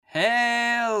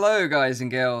Hello, guys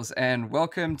and girls, and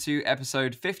welcome to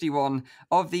episode 51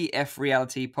 of the F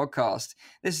Reality podcast.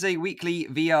 This is a weekly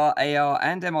VR, AR,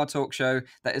 and MR talk show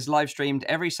that is live streamed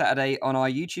every Saturday on our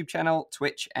YouTube channel,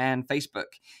 Twitch, and Facebook.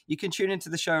 You can tune into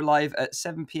the show live at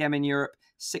 7 p.m. in Europe,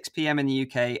 6 p.m. in the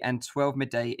UK, and 12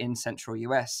 midday in Central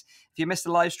US. If you missed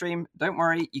the live stream, don't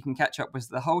worry, you can catch up with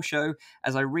the whole show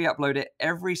as I re-upload it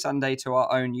every Sunday to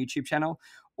our own YouTube channel.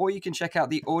 Or you can check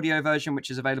out the audio version, which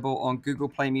is available on Google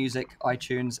Play Music,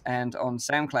 iTunes, and on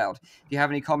SoundCloud. If you have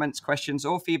any comments, questions,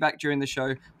 or feedback during the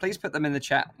show, please put them in the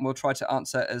chat, and we'll try to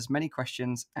answer as many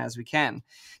questions as we can.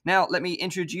 Now, let me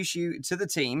introduce you to the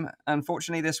team.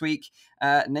 Unfortunately, this week,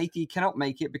 Nathie cannot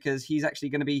make it because he's actually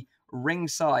going to be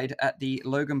ringside at the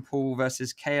Logan Paul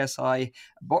versus KSI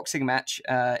boxing match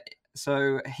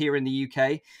so here in the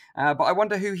UK. But I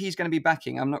wonder who he's going to be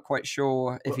backing. I'm not quite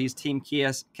sure if he's Team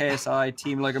KSI,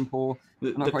 Team Logan Paul.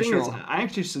 I'm not quite sure. I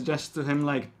actually suggested him,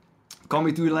 can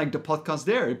we do the podcast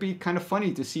there? It'd be kind of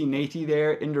funny to see Nathie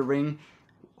there in the ring,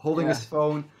 holding his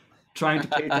phone, trying to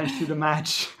pay attention to the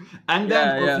match. And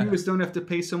then our viewers don't have to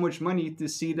pay so much money to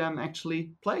see them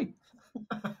actually play.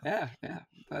 Yeah.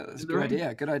 That's a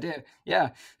good idea.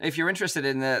 Yeah. If you're interested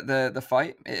in the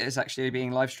fight, it is actually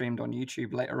being live streamed on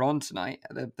YouTube later on tonight.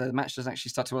 The match doesn't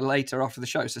actually start till later after the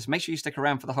show. So make sure you stick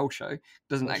around for the whole show. It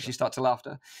doesn't actually start till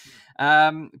after.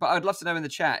 But I'd love to know in the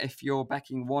chat if you're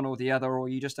backing one or the other, or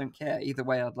you just don't care. Either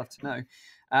way, I'd love to know.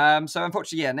 So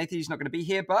unfortunately, Nathie's not going to be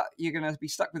here, but you're going to be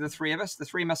stuck with the three of us, the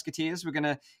three musketeers. We're going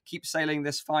to keep sailing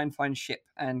this fine ship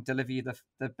and deliver you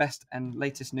the best and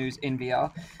latest news in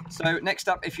VR. So next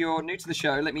up, if you're new to the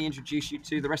show, let me introduce you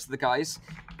to the rest of the guys.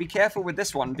 Be careful with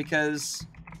this one, because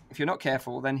if you're not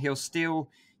careful, then he'll steal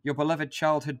your beloved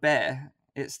childhood bear.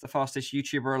 It's the fastest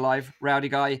YouTuber alive, Rowdy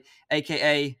Guy,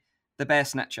 a.k.a. the Bear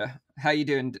Snatcher. How you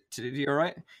doing? You all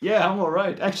right? Yeah, I'm all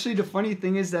right. Actually, the funny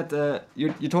thing is that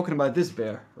you're talking about this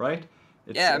bear, right?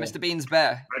 It's, Mr. Bean's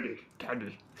bear.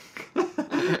 Candy.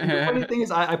 The funny thing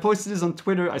is, I posted this on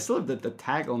Twitter. I still have the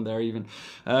tag on there even.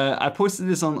 I posted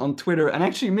this on Twitter, and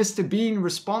actually Mr. Bean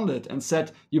responded and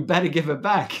said, "You better give it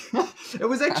back." It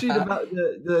was actually about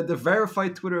the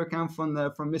verified Twitter account from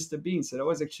Mr. Bean, so that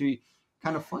was actually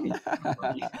kind of funny.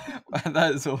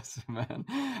 That is awesome, man.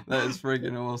 That is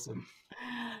freaking awesome.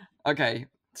 Okay,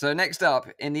 so next up,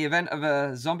 in the event of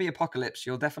a zombie apocalypse,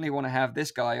 you'll definitely want to have this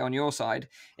guy on your side.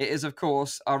 It is, of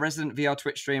course, our resident VR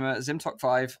Twitch streamer,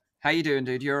 Zimtok5. How you doing,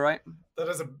 dude? You all right? That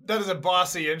is a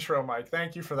bossy intro, Mike.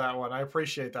 Thank you for that one. I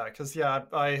appreciate that, because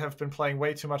I have been playing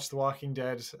way too much The Walking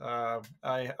Dead. I've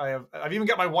even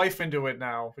got my wife into it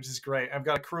now, which is great. I've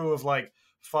got a crew of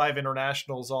 5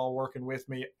 internationals all working with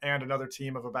me, and another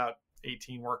team of about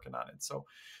 18 working on it. So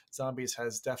zombies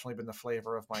has definitely been the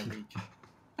flavor of my week.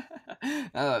 Oh,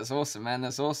 that's awesome, man.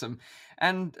 That's awesome.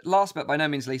 And last but by no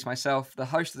means least, myself, the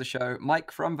host of the show,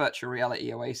 Mike from Virtual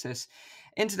Reality Oasis.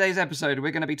 In today's episode,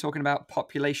 we're going to be talking about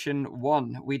Population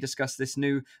 1. We discuss this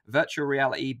new virtual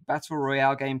reality battle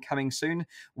royale game coming soon.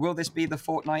 Will this be the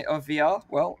Fortnite of VR?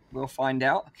 Well, we'll find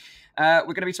out. We're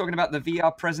going to be talking about the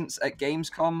VR presence at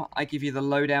Gamescom. I give you the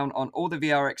lowdown on all the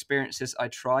VR experiences I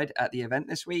tried at the event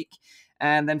this week.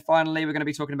 And then finally, we're going to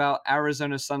be talking about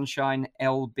Arizona Sunshine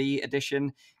LB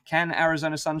Edition. Can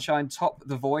Arizona Sunshine top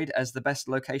The Void as the best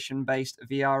location-based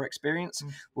VR experience?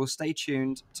 We'll stay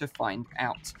tuned to find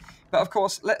out. But of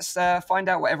course, let's find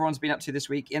out what everyone's been up to this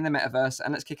week in the metaverse,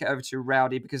 and let's kick it over to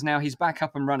Rowdy, because now he's back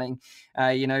up and running.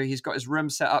 He's got his room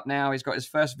set up now. He's got his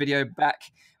first video back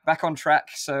on track.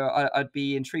 So I'd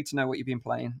be intrigued to know what you've been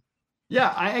playing.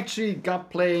 Yeah, I actually got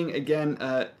playing again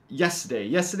yesterday.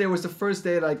 Yesterday was the first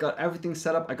day that I got everything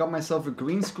set up. I got myself a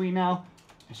green screen now.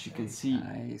 As you can see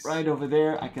right over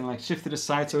there, I can shift to the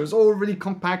side. So it's all really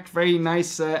compact, very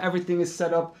nice. Everything is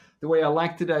set up the way I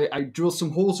liked it. I drilled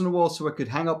some holes in the wall so I could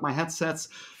hang up my headsets.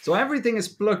 So everything is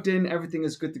plugged in, everything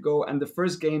is good to go. And the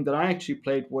first game that I actually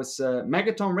played was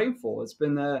Megaton Rainfall. It's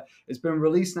been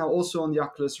released now also on the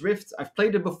Oculus Rift. I've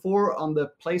played it before on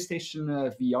the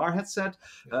PlayStation VR headset,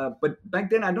 but back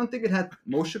then I don't think it had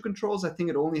motion controls. I think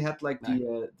it only had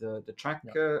the track.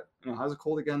 How's it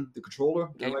called again? The controller,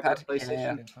 Gamepad.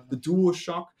 PlayStation, the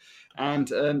DualShock,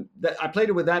 and I played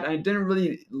it with that. And I didn't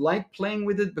really like playing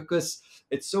with it because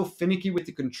it's so finicky with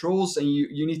the controls, and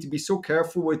you need to be so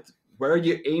careful with where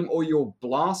you aim or your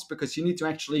blast, because you need to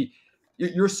actually,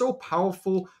 you're so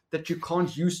powerful that you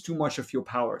can't use too much of your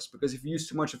powers, because if you use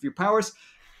too much of your powers,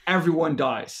 everyone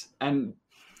dies. And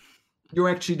you're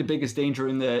actually the biggest danger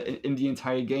in the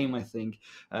entire game, I think.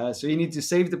 So you need to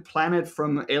save the planet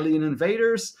from alien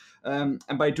invaders, and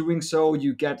by doing so,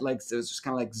 you get like there's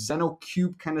kind of like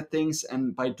Xenocube kind of things,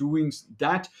 and by doing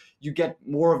that, you get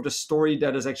more of the story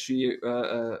that is actually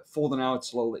folding out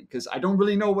slowly. Because I don't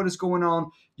really know what is going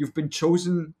on. You've been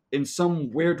chosen in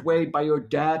some weird way by your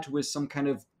dad with some kind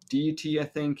of deity, I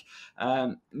think.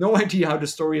 No idea how the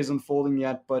story is unfolding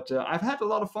yet, but I've had a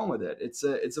lot of fun with it. It's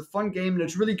a fun game, and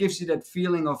it really gives you that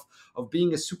feeling of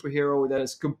being a superhero that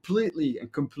is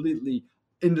completely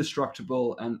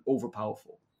indestructible and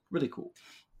overpowerful. Really cool.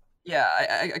 Yeah,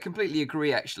 I completely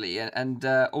agree, actually. And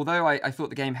although I thought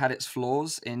the game had its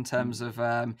flaws in terms of,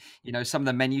 some of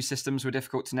the menu systems were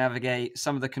difficult to navigate,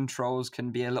 some of the controls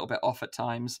can be a little bit off at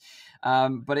times,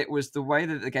 but it was the way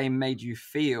that the game made you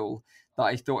feel that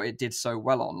I thought it did so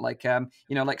well on. Like,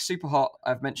 like Superhot,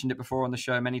 I've mentioned it before on the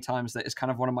show many times, that it's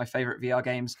kind of one of my favorite VR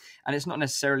games. And it's not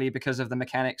necessarily because of the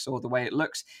mechanics or the way it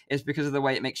looks, it's because of the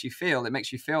way it makes you feel. It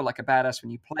makes you feel like a badass when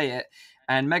you play it.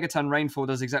 And Megaton Rainfall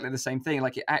does exactly the same thing.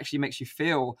 Like, it actually makes you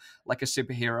feel like a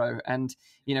superhero. And,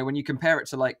 when you compare it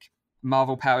to like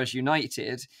Marvel Powers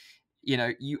United,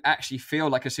 you actually feel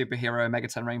like a superhero in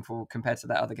Megaton Rainfall compared to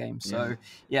that other game. So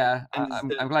yeah,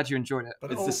 I'm glad you enjoyed it.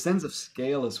 But it's the sense of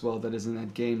scale as well that is in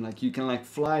that game. Like, you can like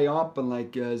fly up and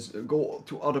like go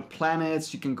to other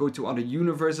planets. You can go to other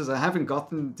universes. I haven't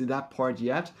gotten to that part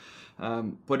yet,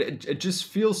 but it just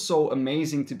feels so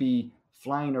amazing to be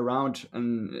flying around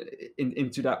and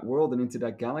into that world and into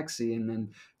that galaxy, and then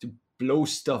to blow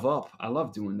stuff up. I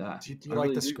love doing that. Do you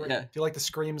like do you like the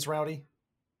screams, Rowdy?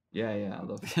 Yeah, I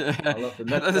love it. I love it.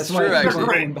 That's why true, I keep actually.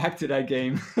 going back to that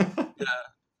game. Yeah,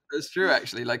 that's true,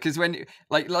 actually. Like, because when,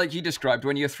 like you described,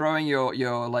 when you're throwing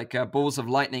your like balls of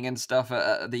lightning and stuff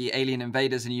at the alien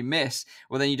invaders and you miss,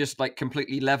 well, then you just like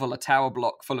completely level a tower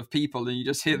block full of people and you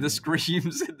just hear the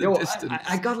screams in the distance.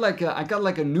 I got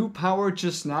like a new power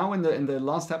just now in the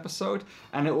last episode,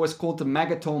 and it was called the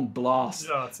Megaton Blast.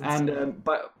 Yeah, and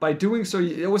by doing so,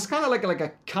 it was kind of like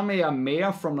a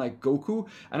Kamehameha from like Goku.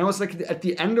 And I was like, at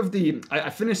the end of I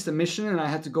finished the mission, and I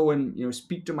had to go and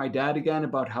speak to my dad again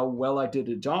about how well I did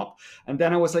the job. And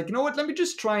then I was like, you know what? Let me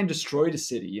just try and destroy the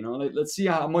city. Let's see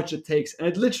how much it takes. And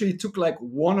it literally took like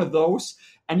one of those,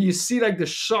 and you see like the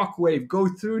shockwave go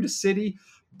through the city,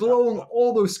 blowing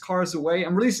all those cars away.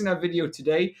 I'm releasing that video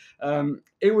today.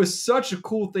 It was such a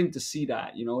cool thing to see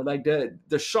that, like the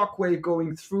shockwave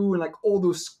going through, and like all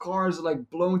those cars are like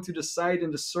blown to the side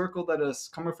in the circle that is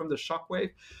coming from the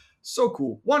shockwave. So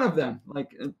cool. One of them,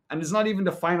 like, and it's not even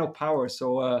the final power.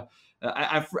 So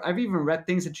I've even read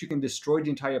things that you can destroy the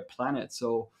entire planet.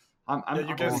 So I'm going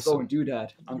to go and do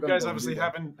that. You guys obviously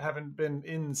haven't been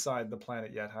inside the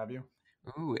planet yet, have you?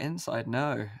 Ooh, inside,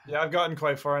 no. Yeah, I've gotten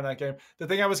quite far in that game. The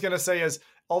thing I was going to say is,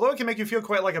 although it can make you feel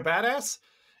quite like a badass,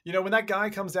 when that guy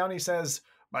comes down, he says,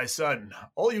 "My son,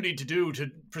 all you need to do to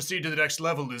proceed to the next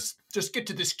level is just get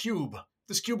to this cube.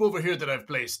 This cube over here that I've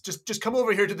placed. Just come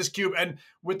over here to this cube." And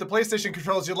with the PlayStation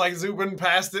controls, you're like zooming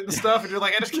past it and stuff, and you're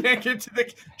like, I just can't get to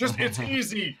it's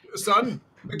easy, son.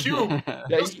 The cube.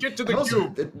 Just get to the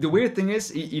cube. The weird thing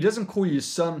is, he doesn't call you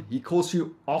son, he calls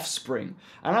you offspring.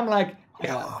 And I'm like,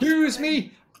 excuse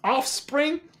me,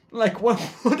 offspring? Like, what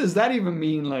does that even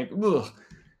mean? Like, ugh.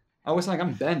 I was like,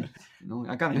 I'm Ben.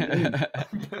 I got a name.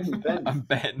 I'm Ben. I'm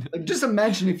Ben. Like, just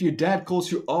imagine if your dad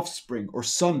calls you offspring or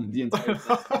son the entire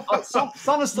time.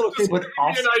 Son is still okay, but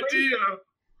offspring? An idea.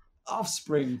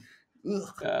 Offspring.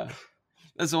 Ugh. Yeah.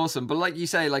 That's awesome. But like you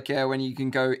say, like when you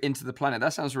can go into the planet,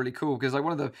 that sounds really cool. Because like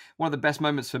one of the best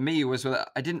moments for me was when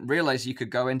I didn't realize you could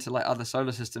go into like other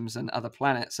solar systems and other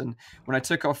planets. And when I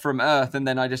took off from Earth and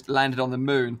then I just landed on the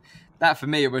moon, that for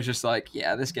me it was just like,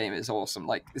 yeah, this game is awesome.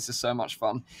 Like, this is so much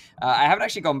fun. I haven't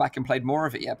actually gone back and played more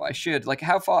of it yet, but I should. Like,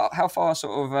 how far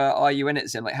sort of are you in it,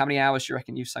 Zim? Like, how many hours do you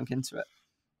reckon you've sunk into it?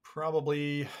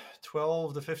 Probably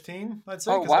 12 to 15, I'd say.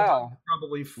 Oh, wow.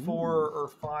 Probably 4 or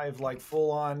 5 like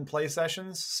full-on play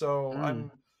sessions. So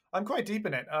I'm quite deep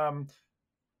in it.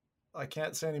 I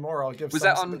can't say any more. I'll give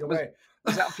something away.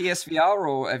 Was that PSVR,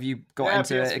 or have you got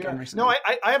into PSVR. It again recently? No,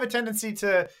 I have a tendency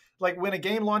to, like, when a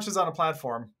game launches on a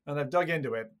platform and I've dug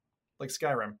into it, like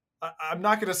Skyrim, I'm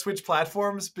not going to switch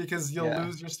platforms because you'll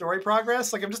lose your story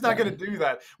progress. Like, I'm just not going to do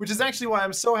that, which is actually why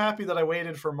I'm so happy that I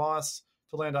waited for Moss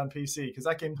to land on PC, because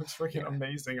that game looks freaking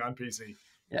amazing on PC.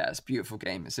 Yeah, it's a beautiful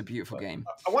game. It's a beautiful game.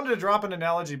 I wanted to drop an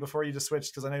analogy before you just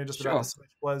switched, because I know you're just about to switch.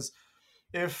 Was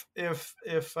if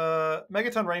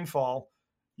Megaton Rainfall,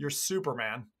 you're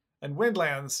Superman, and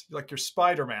Windlands, like, you're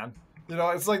Spider-Man, You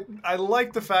know, it's like, I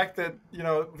like the fact that, you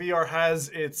know, VR has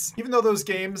its, even though those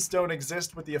games don't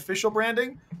exist with the official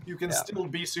branding, you can still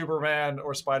be Superman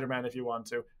or Spider-Man if you want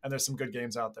to. And there's some good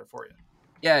games out there for you.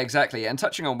 Yeah, exactly. And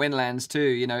touching on Windlands too,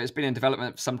 you know, it's been in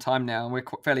development for some time now, and we're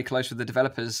fairly close with the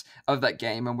developers of that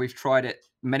game, and we've tried it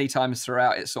many times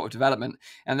throughout its sort of development,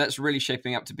 and that's really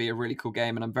shaping up to be a really cool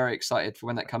game, and I'm very excited for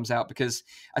when that comes out, because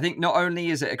I think not only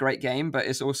is it a great game, but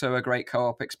it's also a great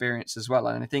co-op experience as well.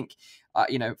 And I think,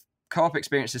 you know, co-op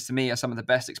experiences to me are some of the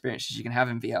best experiences you can have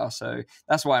in VR, so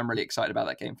that's why I'm really excited about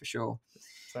that game for sure.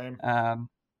 Same.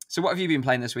 So what have you been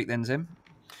playing this week then, Zim?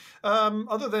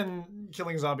 Other than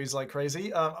killing zombies like crazy,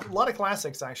 a lot of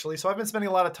classics actually. So I've been spending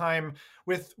a lot of time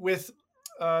with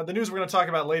the news we're going to talk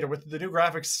about later, with the new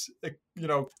graphics, you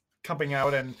know, coming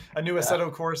out, and a new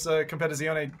Assetto Corsa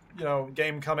Competizione, you know,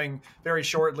 game coming very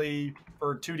shortly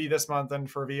for 2D this month and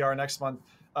for VR next month.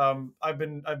 I've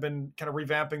been kind of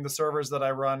revamping the servers that I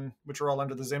run, which are all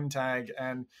under the Zim tag,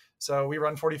 and so we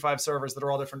run 45 servers that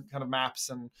are all different kind of maps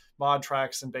and mod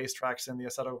tracks and base tracks in the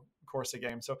Assetto Corsa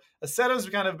game. So Assetto's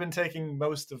kind of been taking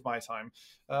most of my time.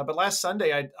 But last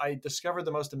Sunday, I discovered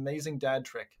the most amazing dad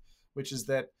trick, which is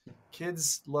that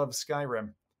kids love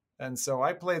Skyrim. And so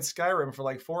I played Skyrim for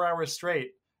like 4 hours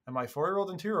straight, and my 4-year-old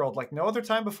and 2-year-old, like no other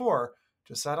time before,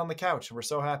 just sat on the couch and were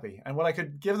so happy. And what I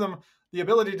could give them the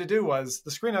ability to do was,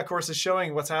 the screen, of course, is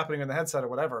showing what's happening in the headset or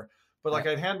whatever. But like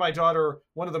I'd hand my daughter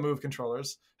one of the Move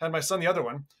controllers, had my son the other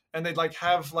one, and they'd like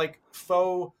have like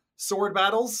faux sword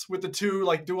battles with the two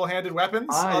like dual-handed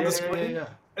weapons on the screen. Yeah.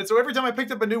 And so every time I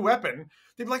picked up a new weapon,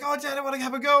 they'd be like, "Oh, Dad, I want to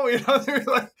have a go." You know, they're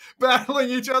like battling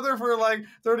each other for like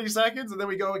 30 seconds, and then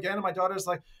we go again. And my daughter's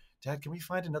like, "Dad, can we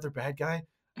find another bad guy?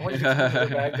 I want you to find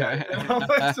another bad guy." You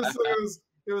know?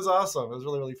 It was awesome. It was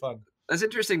really, really fun. It's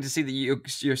interesting to see that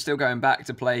you're still going back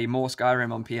to play more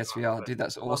Skyrim on PSVR. Dude,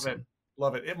 that's awesome.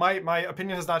 Love it. My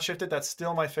opinion has not shifted. That's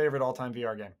still my favorite all-time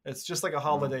VR game. It's just like a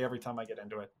holiday every time I get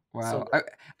into it. Wow. So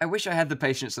I wish I had the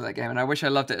patience of that game, and I wish I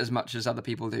loved it as much as other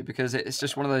people do, because it's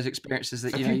just one of those experiences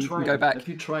that, you can go back. Have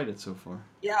you tried it so far?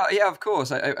 Yeah, of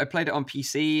course. I played it on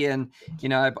PC, and, you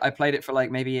know, I played it for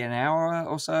like maybe an hour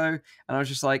or so, and I was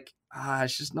just like,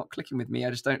 it's just not clicking with me.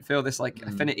 I just don't feel this like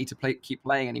affinity to keep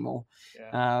playing anymore.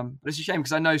 Yeah. But it's a shame,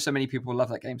 because I know so many people love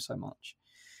that game so much.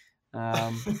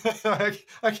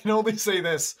 I can only say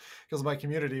this because my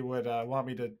community would want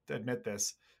me to admit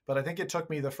this, but I think it took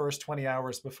me the first 20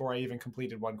 hours before I even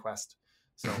completed one quest.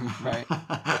 So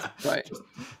right.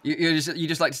 You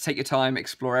just like to take your time,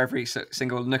 explore every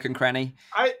single nook and cranny.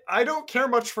 I don't care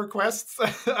much for quests.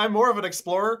 I'm more of an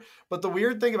explorer. But the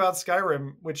weird thing about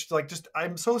Skyrim, which like just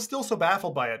I'm still so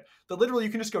baffled by it, that literally you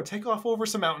can just go take off over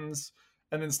some mountains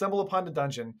and then stumble upon a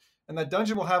dungeon, and that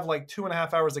dungeon will have like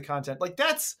 2.5 hours of content. Like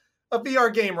that's a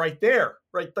VR game right there,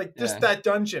 right? Like just that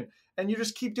dungeon, and you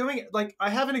just keep doing it. Like I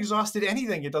haven't exhausted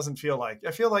anything. It doesn't feel like.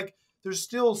 I feel like there's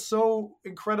still so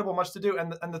incredible much to do.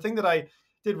 And the thing that I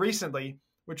did recently,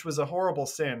 which was a horrible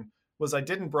sin, was I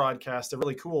didn't broadcast a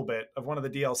really cool bit of one of the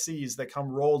DLCs that come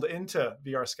rolled into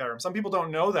VR Skyrim. Some people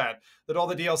don't know that all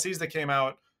the DLCs that came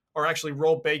out are actually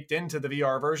baked into the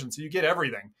VR version, so you get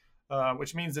everything,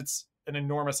 which means it's an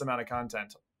enormous amount of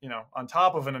content, you know, on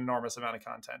top of an enormous amount of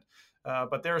content.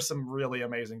 But there are some really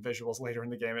amazing visuals later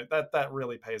in the game. That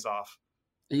really pays off.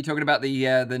 Are you talking about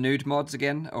the nude mods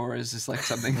again, or is this like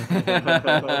something?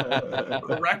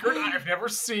 The record, I've never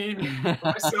seen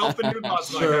myself the nude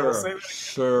mods.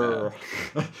 Sure.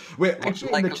 Wait,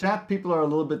 actually, in the chat, people are a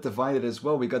little bit divided as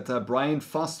well. We got Brian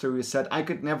Foster, who said, "I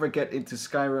could never get into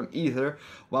Skyrim either,"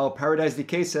 while Paradise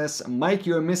Decay says, "Mike,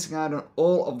 you're missing out on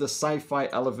all of the sci-fi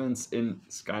elements in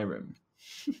Skyrim."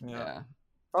 Yeah.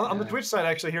 On the Twitch side,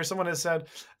 actually, here someone has said,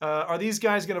 "Are these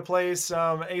guys going to play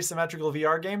some asymmetrical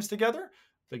VR games together?"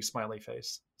 Big smiley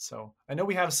face. So I know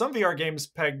we have some VR games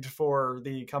pegged for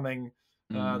the coming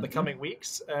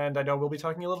weeks, and I know we'll be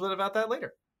talking a little bit about that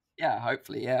later. Yeah,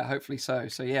 hopefully so.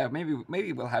 So yeah,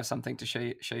 maybe we'll have something to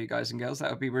show you guys and girls. That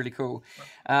would be really cool.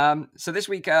 So this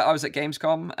week I was at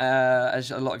Gamescom.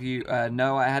 As a lot of you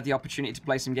know, I had the opportunity to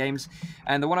play some games,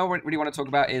 and the one I really want to talk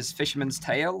about is Fisherman's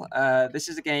Tale. This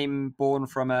is a game born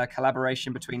from a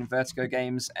collaboration between Vertigo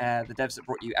Games, the devs that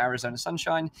brought you Arizona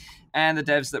Sunshine, and the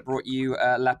devs that brought you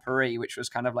La Paris, which was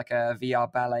kind of like a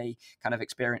VR ballet kind of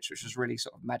experience, which was really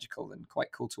sort of magical and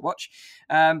quite cool to watch.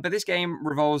 But this game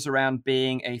revolves around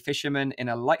being a fisherman in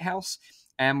a lighthouse,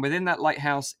 and within that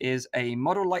lighthouse is a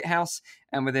model lighthouse,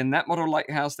 and within that model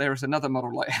lighthouse there is another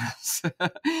model lighthouse.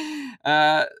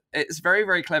 It's very,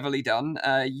 very cleverly done.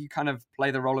 You kind of play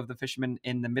the role of the fisherman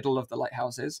in the middle of the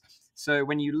lighthouses. So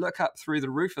when you look up through the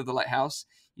roof of the lighthouse,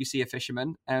 you see a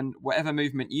fisherman, and whatever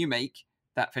movement you make,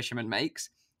 that fisherman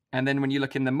makes. And then when you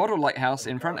look in the model lighthouse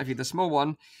in front of you, the small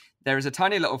one, there is a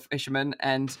tiny little fisherman,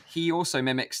 and he also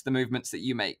mimics the movements that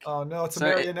you make. Oh no, it's a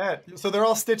marionette. So they're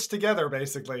all stitched together,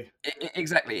 basically.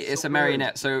 Exactly, it's a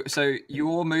marionette. So you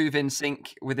all move in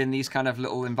sync within these kind of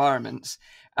little environments.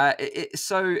 It's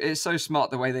so smart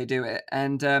the way they do it.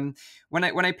 And when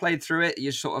I played through it,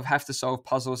 you sort of have to solve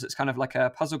puzzles. It's kind of like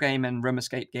a puzzle game and room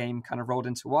escape game kind of rolled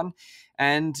into one.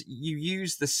 And you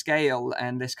use the scale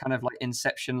and this kind of like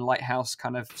Inception lighthouse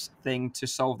kind of thing to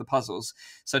solve the puzzles.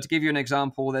 So to give you an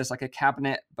example, there's like a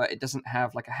cabinet, but it doesn't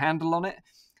have like a handle on it.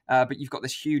 But you've got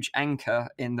this huge anchor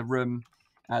in the room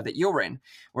that you're in.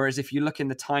 Whereas if you look in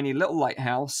the tiny little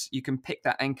lighthouse, you can pick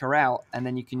that anchor out, and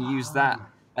then you can use that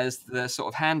as the sort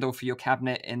of handle for your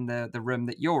cabinet in the room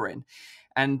that you're in.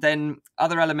 And then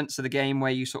other elements of the game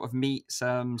where you sort of meet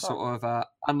some sort of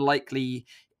unlikely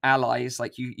allies,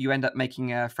 like you end up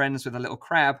making friends with a little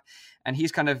crab, and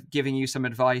he's kind of giving you some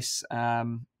advice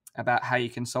about how you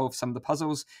can solve some of the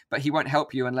puzzles, but he won't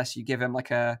help you unless you give him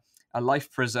like a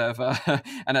life preserver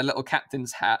and a little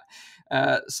captain's hat.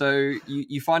 So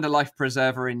you find a life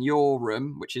preserver in your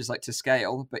room, which is like to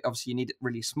scale, but obviously you need it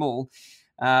really small.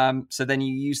 So then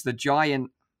you use the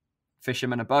giant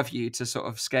fisherman above you to sort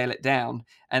of scale it down.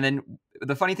 And then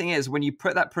the funny thing is, when you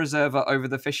put that preserver over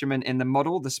the fisherman in the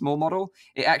model, the small model,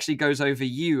 it actually goes over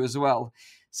you as well.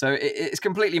 So it's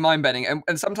completely mind-bending.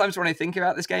 And sometimes when I think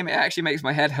about this game, it actually makes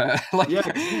my head hurt. Like, yeah,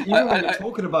 even when you're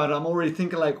talking about it, I'm already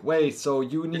thinking like, wait, so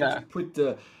you need to put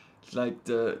the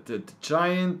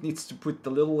giant needs to put the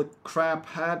little crab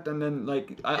hat, and then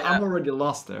like I'm already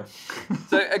lost there.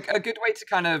 So a good way to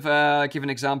kind of give an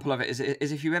example of it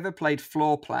is if you ever played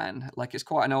Floor Plan. Like, it's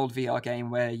quite an old VR game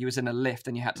where you was in a lift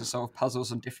and you had to solve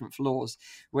puzzles on different floors,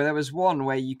 where there was one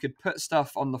where you could put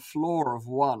stuff on the floor of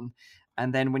one,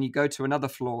 and then when you go to another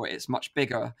floor it's much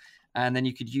bigger, and then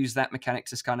you could use that mechanic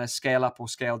to kind of scale up or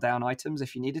scale down items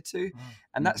if you needed to.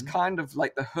 And that's kind of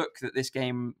like the hook that this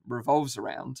game revolves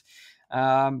around.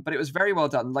 But it was very well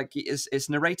done. Like, it's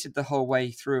narrated the whole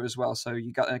way through as well. So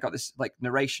you got this like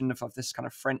narration of this kind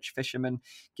of French fisherman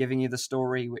giving you the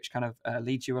story, which kind of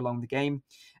leads you along the game.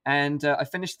 And I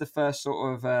finished the first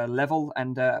sort of level,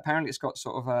 and apparently it's got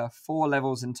sort of 4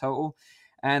 levels in total.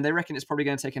 And they reckon it's probably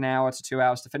going to take 1 hour to 2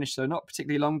 hours to finish. So not a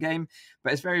particularly long game,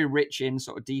 but it's very rich in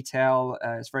sort of detail.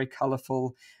 It's very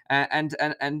colorful. And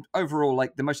overall,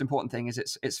 like, the most important thing is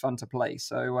it's fun to play.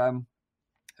 So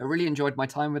I really enjoyed my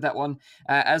time with that one.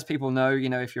 As people know,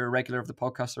 if you're a regular of the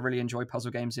podcast, I really enjoy puzzle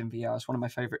games in VR. It's one of my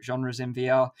favorite genres in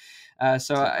VR.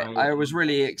 So I was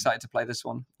really excited to play this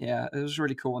one. Yeah, it was a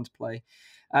really cool one to play.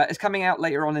 It's coming out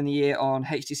later on in the year on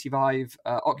HTC Vive,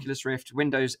 Oculus Rift,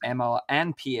 Windows MR,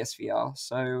 and PSVR.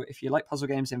 So if you like puzzle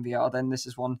games in VR, then this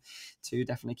is one to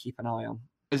definitely keep an eye on.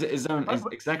 Is there an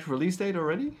exact release date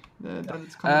already that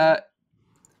it's coming out?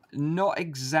 Not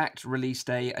exact release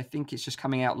date. I think it's just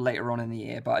coming out later on in the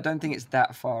year, but I don't think it's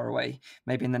that far away.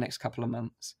 Maybe in the next couple of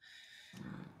months.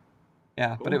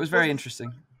 Yeah, but it was very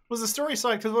interesting. Was the story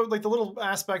side, because like the little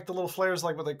aspect, the little flares,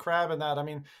 like with the crab and that, I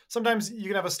mean, sometimes you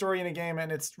can have a story in a game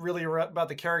and it's really about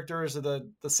the characters or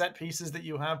the set pieces that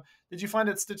you have. Did you find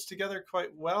it stitched together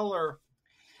quite well, or?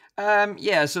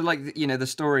 Yeah, so like, the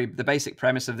story, the basic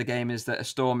premise of the game is that a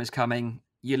storm is coming.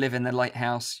 You live in the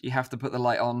lighthouse. You have to put the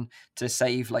light on to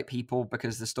save like people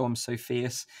because the storm's so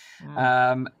fierce.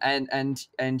 And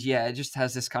yeah, it just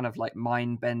has this kind of like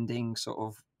mind-bending sort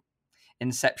of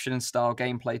Inception style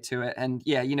gameplay to it. And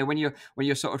yeah, when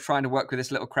you're sort of trying to work with this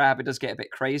little crab, it does get a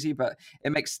bit crazy, but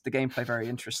it makes the gameplay very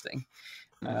interesting.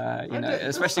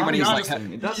 Especially when he's like,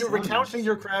 you're recounting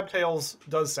your crab tales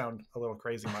does sound a little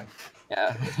crazy, Mike.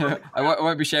 Yeah, I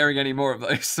won't be sharing any more of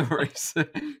those stories.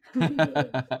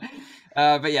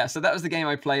 But yeah, so that was the game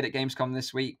I played at Gamescom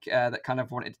this week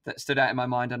that stood out in my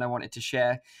mind and I wanted to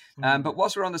share. But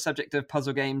whilst we're on the subject of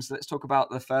puzzle games, let's talk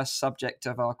about the first subject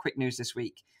of our quick news this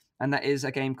week, and that is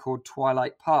a game called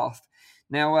Twilight Path.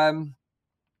 Now,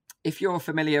 if you're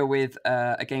familiar with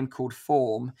a game called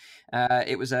Form,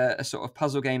 it was a sort of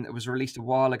puzzle game that was released a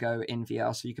while ago in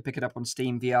VR, so you could pick it up on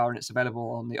Steam VR, and it's available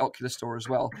on the Oculus Store as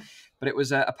well. But it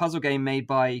was a puzzle game made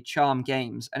by Charm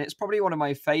Games, and it's probably one of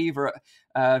my favorite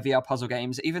VR puzzle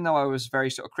games, even though I was very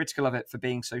sort of critical of it for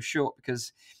being so short,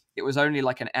 because it was only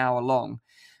like 1 hour long.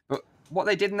 But what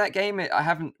they did in that game, I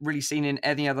haven't really seen in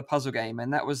any other puzzle game,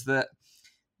 and that was that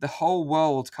the whole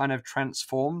world kind of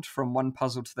transformed from one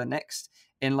puzzle to the next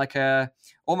in like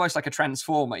almost like a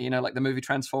transformer, like the movie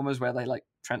Transformers, where they like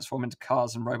transform into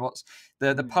cars and robots.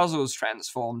 The puzzles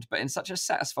transformed, but in such a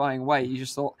satisfying way. You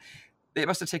just thought it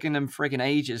must have taken them friggin'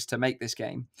 ages to make this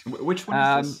game. Which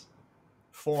one is this?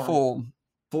 Form.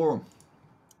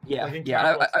 Yeah, Like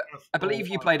yeah. I believe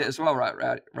you played it as well,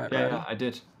 right? Yeah, I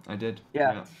did.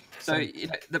 Yeah. So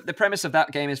the premise of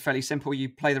that game is fairly simple. You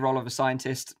play the role of a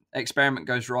scientist. Experiment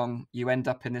goes wrong. You end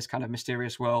up in this kind of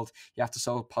mysterious world. You have to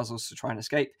solve puzzles to try and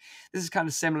escape. This is kind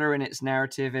of similar in its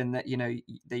narrative in that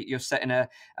you're set in a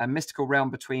mystical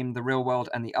realm between the real world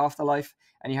and the afterlife,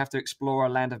 and you have to explore a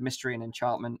land of mystery and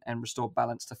enchantment and restore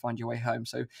balance to find your way home.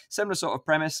 So similar sort of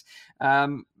premise,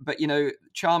 but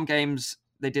Charm Games,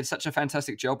 they did such a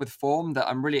fantastic job with form that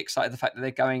I'm really excited the fact that they're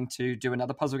going to do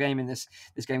another puzzle game in this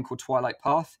game called Twilight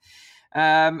Path.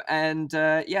 They've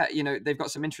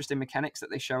got some interesting mechanics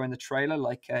that they show in the trailer,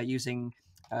 like using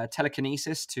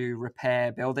telekinesis to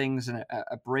repair buildings and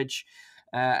a bridge.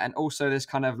 And also this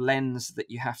kind of lens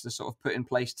that you have to sort of put in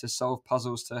place to solve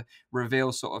puzzles, to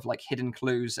reveal sort of like hidden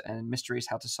clues and mysteries,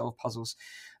 how to solve puzzles.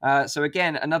 So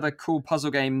again, another cool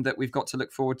puzzle game that we've got to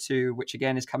look forward to, which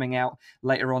again is coming out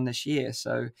later on this year.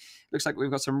 So looks like we've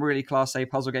got some really Class A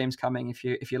puzzle games coming.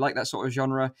 If you like that sort of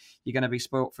genre, you're going to be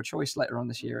spoilt for choice later on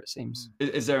this year, it seems.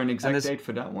 Is there an exact date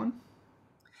for that one?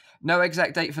 No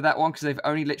exact date for that one because they've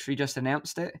only literally just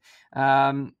announced it.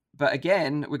 But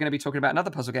again, we're going to be talking about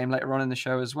another puzzle game later on in the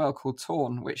show as well called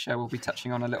Torn, which we'll be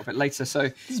touching on a little bit later. So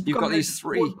you've got these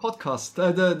three podcasts,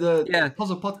 the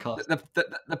puzzle podcast,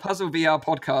 the puzzle VR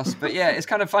podcast. But yeah, it's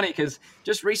kind of funny because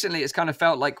just recently it's kind of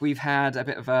felt like we've had a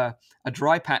bit of a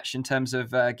dry patch in terms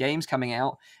of games coming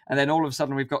out, and then all of a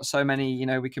sudden we've got so many,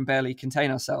 we can barely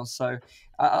contain ourselves. So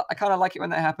I kind of like it when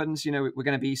that happens. We're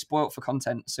going to be spoilt for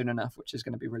content soon enough, which is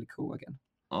going to be really cool again.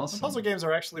 Awesome. Puzzle games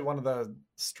are actually one of the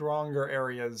stronger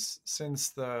areas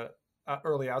since the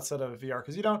early outset of VR,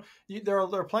 because there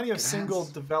are plenty of single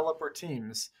developer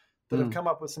teams that have come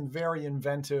up with some very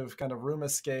inventive kind of room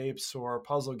escapes or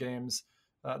puzzle games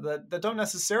that don't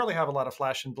necessarily have a lot of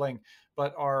flash and bling,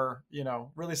 but are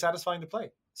really satisfying to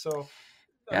play. So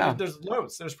I mean, there's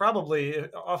loads. There's probably,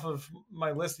 off of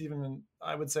my list, even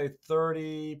I would say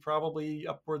 30, probably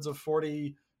upwards of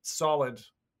 40 solid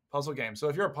puzzle game. So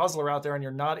if you're a puzzler out there and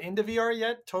you're not into VR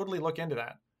yet, totally look into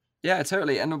that. Yeah,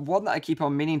 totally. And one that I keep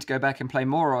on meaning to go back and play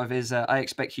more of is I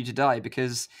Expect You to Die,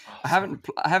 because I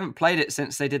haven't played it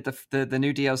since they did the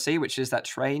new DLC, which is that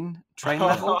train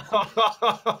level.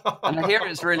 And I hear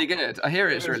it's really good.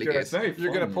 It's really good. It's very fun,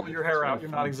 you're gonna pull your hair out. You're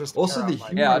not existing. Also, the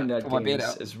humor in that game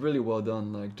is really well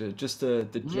done. Like the gist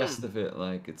of it,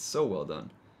 like it's so well done.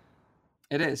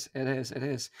 It is.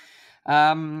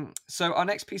 So our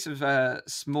next piece of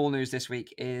small news this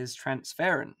week is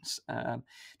Transference.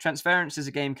 Transference is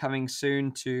a game coming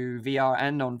soon to VR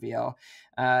and non-VR.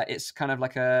 It's kind of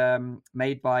like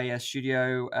made by a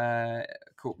studio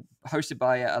hosted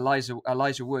by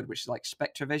Elijah Wood, which is like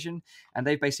Spectravision, and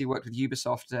they've basically worked with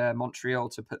Ubisoft Montreal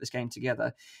to put this game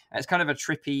together. And it's kind of a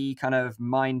trippy, kind of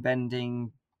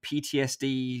mind-bending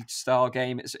PTSD style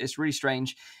game. It's really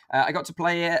strange. I got to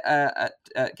play it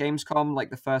at Gamescom, like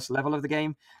the first level of the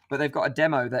game, but they've got a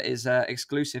demo that is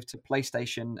exclusive to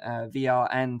PlayStation VR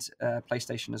and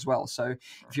PlayStation as well. So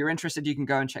if you're interested, you can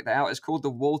go and check that out. It's called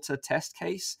the Walter Test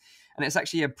Case, and it's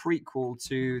actually a prequel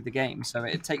to the game. So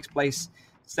it takes place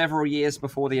several years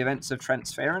before the events of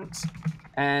Transference,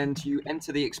 and you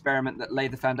enter the experiment that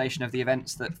laid the foundation of the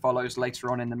events that follows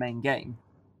later on in the main game.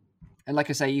 And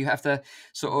like I say, you have to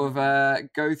sort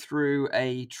of go through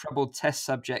a troubled test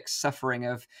subject's suffering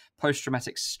of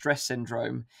post-traumatic stress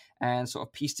syndrome and sort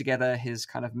of piece together his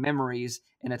kind of memories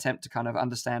in an attempt to kind of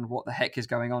understand what the heck is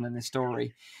going on in this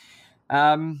story.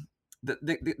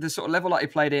 The sort of level that I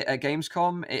played it at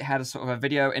Gamescom, it had a sort of a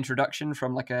video introduction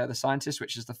from like the scientist,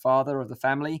 which is the father of the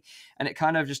family, and it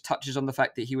kind of just touches on the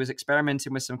fact that he was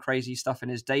experimenting with some crazy stuff in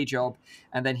his day job,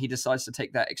 and then he decides to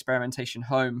take that experimentation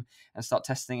home and start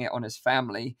testing it on his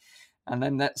family, and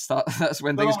then that's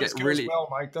when things get really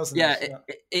Mike, doesn't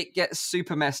it gets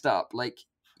super messed up. Like,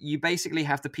 you basically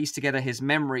have to piece together his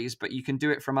memories, but you can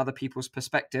do it from other people's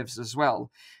perspectives as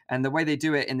well, and the way they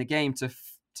do it in the game to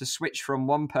switch from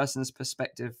one person's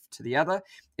perspective to the other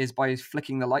is by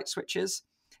flicking the light switches.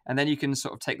 And then you can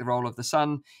sort of take the role of the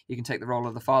son, you can take the role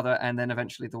of the father, and then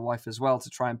eventually the wife as well, to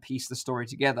try and piece the story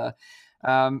together.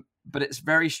 But it's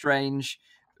very strange,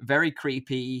 very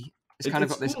creepy. It's kind of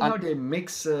got this. Cool how they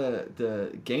mix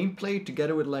the gameplay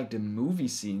together with like the movie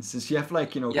scenes, since you have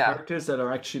like characters that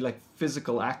are actually like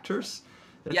physical actors.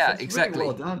 That's exactly.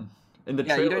 Really well done. In the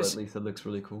trailer, at least, it looks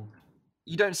really cool.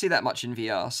 You don't see that much in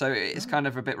VR, so it's kind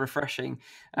of a bit refreshing.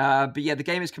 But yeah, the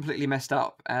game is completely messed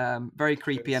up, very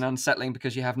creepy and unsettling,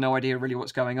 because you have no idea really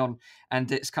what's going on.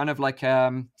 And it's kind of like,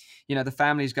 the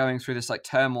family's going through this like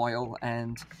turmoil,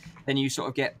 and then you sort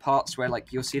of get parts where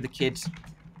like you'll see the kid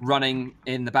running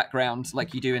in the background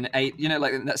like you do in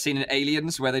like that scene in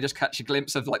Aliens where they just catch a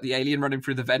glimpse of like the alien running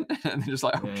through the vent and they're just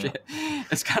like, oh shit.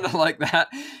 It's kind of like that.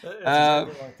 It's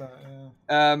exactly like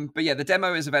that, but yeah, the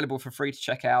demo is available for free to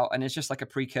check out, and it's just like a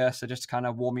precursor just to kind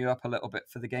of warm you up a little bit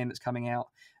for the game that's coming out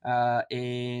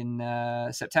in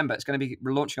September. It's going to be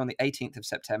launching on the 18th of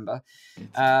September.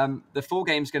 The full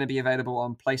game is going to be available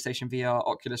on PlayStation VR,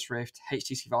 Oculus Rift,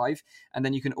 HTC Vive, and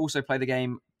then you can also play the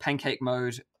game Pancake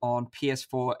mode on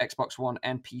PS4, Xbox One,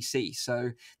 and PC.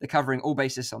 So they're covering all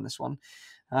bases on this one.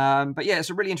 But yeah, it's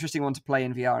a really interesting one to play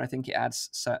in VR, and I think it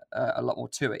adds a lot more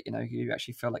to it. You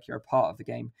actually feel like you're a part of the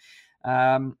game.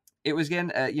 It was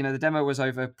again, the demo was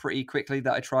over pretty quickly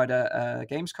that I tried at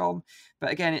Gamescom,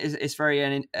 but again, it's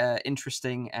very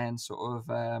interesting and sort of,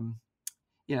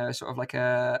 sort of like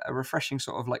a refreshing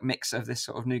sort of like mix of this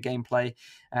sort of new gameplay.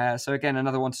 So again,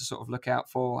 another one to sort of look out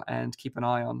for and keep an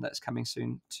eye on that's coming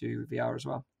soon to VR as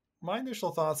well. My initial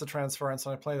thoughts of Transference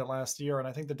when I played it last year, and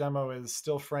I think the demo is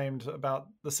still framed about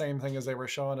the same thing as they were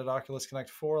showing at Oculus Connect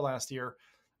 4 last year.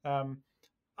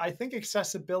 I think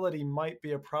accessibility might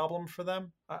be a problem for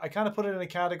them. I kind of put it in a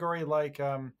category like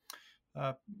Paranormal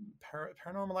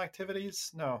Activities.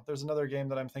 No, there's another game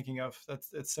that I'm thinking of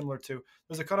it's similar to.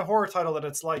 There's a kind of horror title that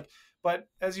it's like, but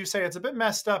as you say, it's a bit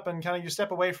messed up, and kind of you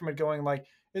step away from it going like,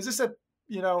 is this a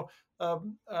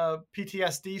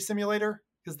PTSD simulator?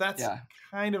 Because that's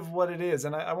kind of what it is.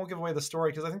 And I won't give away the story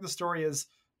because I think the story is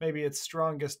maybe its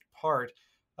strongest part.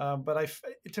 But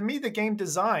to me, the game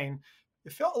design,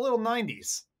 it felt a little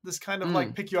 90s. This kind of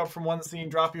like pick you up from one scene,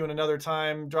 drop you in another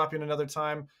time, drop you in another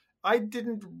time. I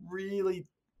didn't really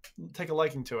take a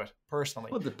liking to it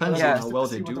personally. Well, it depends on how well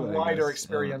they do it. What the wider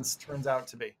experience turns out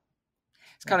to be.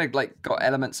 It's kind of like got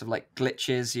elements of like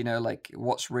glitches, like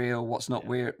what's real, what's not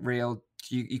real.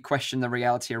 You question the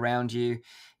reality around you,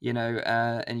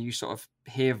 and you sort of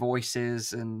hear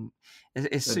voices, and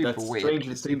it's super weird.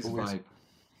 Stranger Things vibe.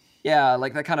 Yeah,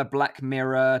 like that kind of Black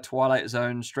Mirror, Twilight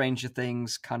Zone, Stranger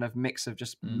Things kind of mix of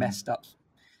just messed up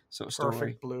sort of story.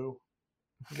 Perfect Blue.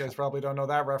 You guys probably don't know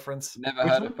that reference. Never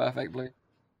heard of Perfect Blue.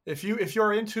 If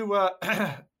you're into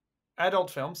adult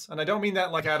films, and I don't mean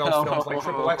that like adult films, like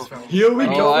Triple X films. Here we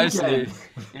go. I see.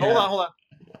 Hold on.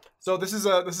 So this is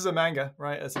a manga,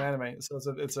 right? It's an anime. So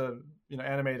it's a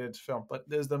animated film, but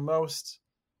there's the most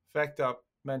fecked up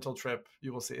mental trip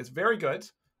you will see. It's very good.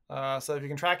 So if you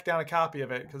can track down a copy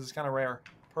of it, because it's kind of rare,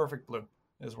 Perfect Blue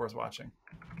is worth watching.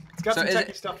 It's got some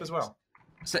techie stuff as well.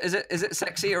 So is it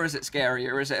sexy or is it scary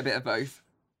or is it a bit of both?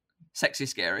 Sexy,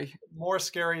 scary. More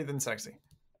scary than sexy.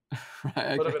 Right,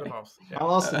 okay. But a bit of both. Yeah.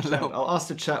 I'll ask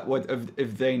the chat what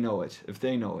if they know it. If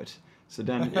they know it. So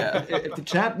then, if the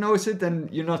chat knows it, then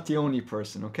you're not the only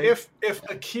person, okay? If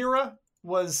Akira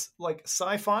was like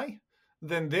sci-fi,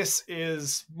 then this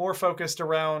is more focused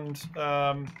around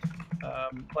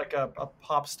like a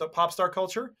pop star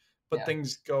culture, but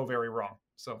things go very wrong.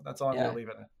 So that's all I'm going to leave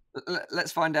it at.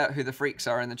 Let's find out who the freaks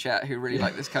are in the chat who really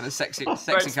like this kind of sexy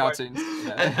cartoons.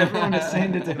 Yeah. Everyone is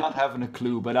saying that they're not having a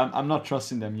clue, but I'm not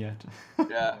trusting them yet.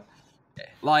 Yeah,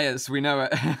 liars. We know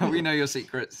it. We know your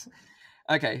secrets.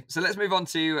 Okay, so let's move on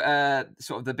to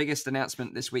sort of the biggest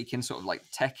announcement this week in sort of like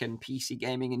tech and PC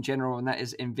gaming in general, and that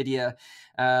is NVIDIA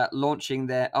launching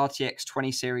their RTX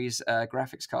 20 series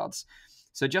graphics cards.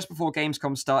 So just before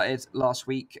Gamescom started last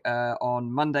week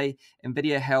on Monday,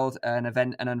 NVIDIA held an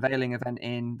unveiling event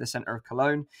in the center of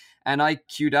Cologne. And I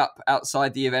queued up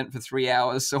outside the event for 3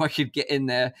 hours so I could get in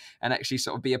there and actually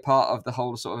sort of be a part of the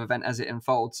whole sort of event as it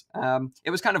unfolds.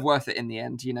 It was kind of worth it in the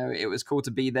end. It was cool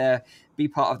to be there, be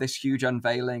part of this huge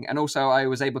unveiling. And also I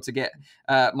was able to get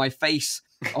my face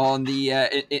on the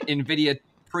NVIDIA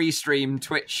pre-stream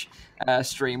Twitch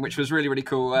stream, which was really, really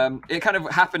cool. It kind of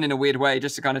happened in a weird way,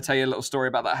 just to kind of tell you a little story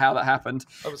about that, how that happened.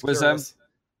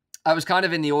 I was kind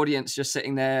of in the audience just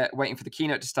sitting there waiting for the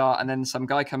keynote to start, and then some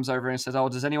guy comes over and says, oh,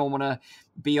 does anyone want to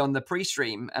be on the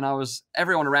pre-stream? And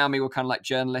everyone around me were kind of like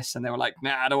journalists, and they were like,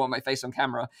 nah, I don't want my face on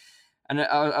camera. And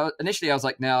initially I was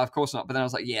like, no, of course not. But then I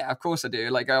was like, yeah, of course I do.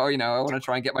 Like, I want to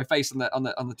try and get my face on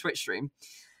the Twitch stream.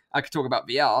 I could talk about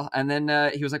VR. And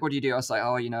then he was like, what do you do? I was like,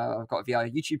 I've got a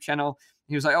VR YouTube channel.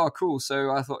 He was like, oh, cool.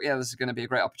 So I thought, yeah, this is going to be a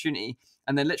great opportunity.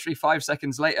 And then literally 5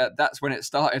 seconds later, that's when it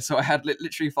started. So I had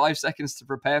literally 5 seconds to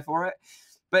prepare for it.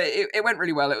 But it went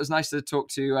really well. It was nice to talk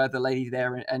to the lady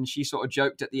there. And she sort of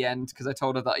joked at the end because I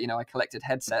told her that, I collected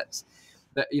headsets.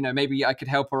 That, maybe I could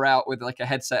help her out with like a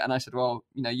headset. And I said, well,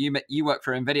 you work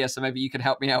for NVIDIA, so maybe you could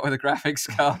help me out with a graphics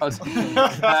card.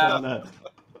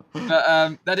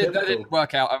 But that didn't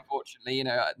work out, unfortunately.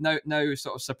 No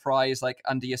sort of surprise like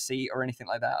under your seat or anything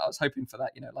like that. I was hoping for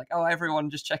that. Like, oh, everyone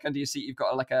just check under your seat. You've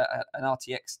got like an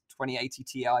RTX 2080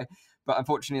 Ti. but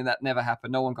unfortunately that never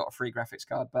happened. No one got a free graphics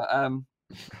card. But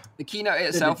the keynote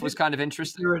itself was kind of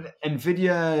interesting. If you're an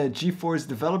NVIDIA GeForce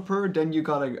developer, then you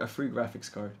got a free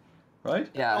graphics card, right?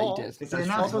 Yeah, you did. That's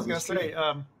true. I was going to say,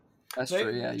 that's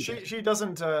true. Yeah, she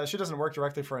doesn't work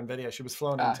directly for NVIDIA. She was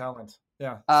flown in talent.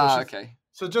 Yeah. Okay.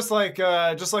 So just like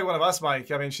one of us,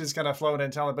 Mike. I mean, she's kind of flown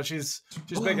in talent, but she's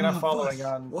big enough following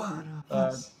on. One of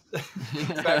us.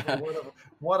 Exactly.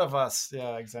 One of us.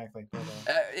 Yeah, exactly. But,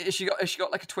 has she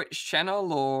got like a Twitch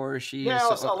channel, or is she? Yeah,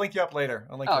 I'll link you up later.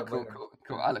 Cool.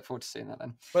 I look forward to seeing that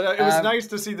then. But it was nice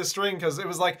to see the string, because it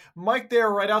was like Mike there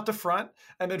right out the front,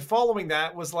 and then following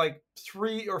that was like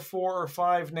 3 or 4 or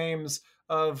 5 names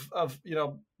of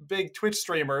big Twitch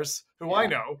streamers who I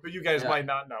know, who you guys might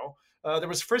not know. There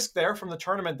was Frisk there from the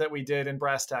tournament that we did in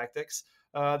Brass Tactics.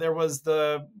 There was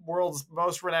the world's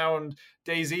most renowned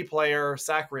DayZ player,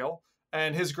 Sacriel,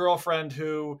 and his girlfriend,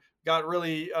 who got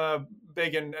really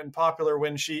big and popular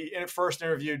when she first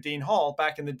interviewed Dean Hall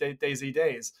back in the DayZ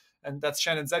days. And that's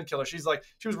Shannon Zedkiller.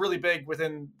 She was really big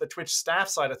within the Twitch staff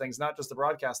side of things, not just the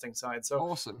broadcasting side. So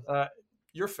awesome.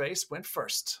 Your face went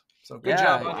first. So good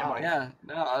job on you, Mike. Yeah,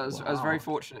 no, I was very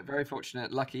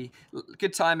fortunate, lucky,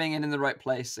 good timing, and in the right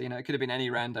place. So, it could have been any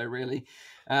rando really.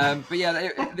 But yeah,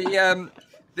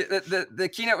 the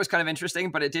keynote was kind of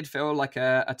interesting, but it did feel like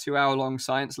a 2-hour-long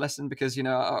science lesson, because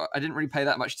I didn't really pay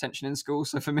that much attention in school.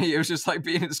 So for me, it was just like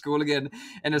being in school again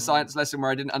in a science lesson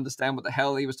where I didn't understand what the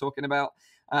hell he was talking about.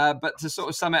 But to sort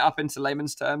of sum it up into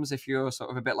layman's terms, if you're sort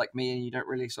of a bit like me and you don't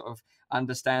really sort of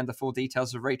understand the full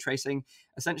details of ray tracing,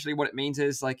 essentially what it means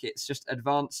is like it's just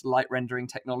advanced light rendering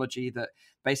technology that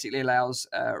basically allows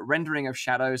rendering of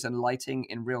shadows and lighting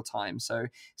in real time. So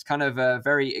it's kind of a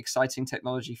very exciting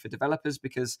technology for developers,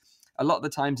 because a lot of the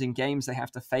times in games they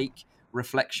have to fake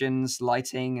reflections,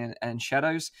 lighting, and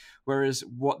shadows. Whereas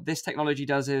what this technology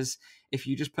does is, if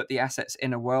you just put the assets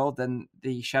in a world, then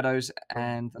the shadows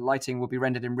and the lighting will be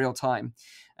rendered in real time.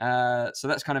 So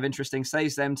that's kind of interesting,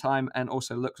 saves them time, and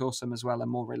also looks awesome as well and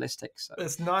more realistic. So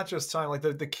it's not just time. Like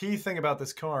the key thing about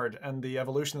this card and the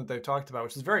evolution that they've talked about,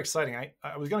 which is very exciting.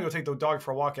 I was going to go take the dog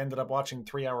for a walk, ended up watching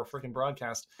 3-hour freaking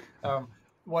broadcast,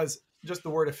 was just the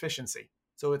word efficiency.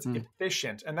 So it's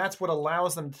efficient, and that's what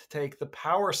allows them to take the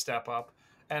power step up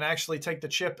and actually take the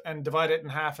chip and divide it in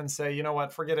half and say, you know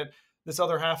what, forget it. This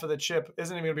other half of the chip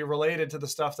isn't even going to be related to the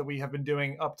stuff that we have been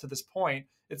doing up to this point.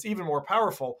 It's even more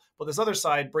powerful, but this other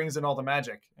side brings in all the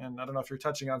magic. And I don't know if you're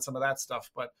touching on some of that stuff,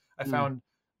 but I found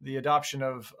the adoption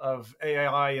of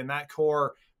AI in that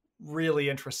core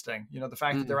really interesting. The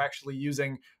fact that they're actually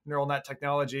using neural net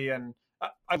technology, and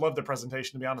I love the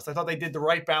presentation, to be honest. I thought they did the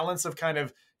right balance of kind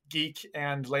of geek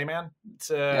and layman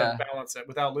to balance it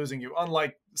without losing you.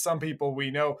 Unlike some people we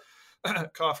know,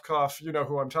 cough, cough, you know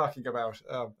who I'm talking about.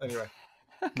 Anyway.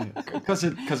 Because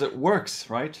it works,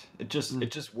 right? It just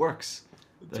works.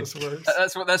 It just works.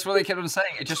 That's what they kept on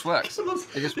saying. It just works.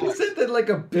 It just works. They said that like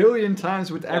 1 billion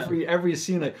times with every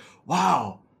scene. Like,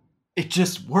 wow, it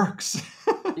just works.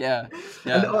 Yeah.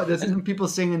 And, there's some people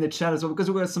saying in the chat as well,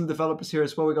 because we got some developers here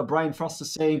as well. We got Brian Foster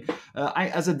saying,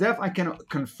 as a dev, I can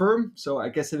confirm, so I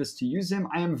guess it is to use him.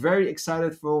 I am very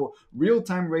excited for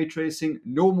real-time ray tracing,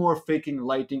 no more faking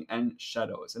lighting and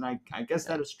shadows. And I guess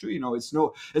that is true.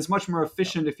 It's much more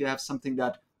efficient if you have something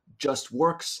that just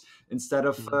works instead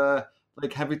of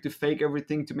like having to fake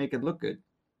everything to make it look good.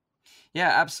 Yeah,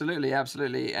 absolutely.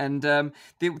 And the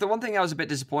one thing I was a bit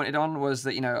disappointed on was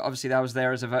that, obviously that was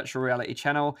there as a virtual reality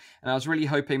channel. And I was really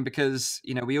hoping, because,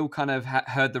 we all kind of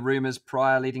heard the rumors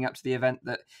prior leading up to the event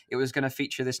that it was going to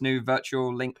feature this new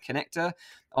virtual link connector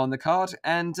on the card.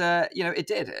 And, it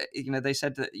did. They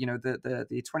said that,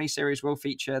 the 20 series will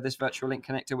feature this virtual link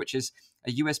connector, which is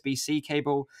a USB-C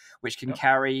cable, which can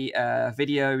carry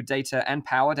video, data, and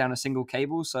power down a single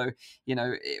cable. So,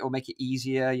 it will make it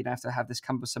easier. You don't have to have this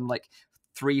cumbersome,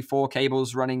 3-4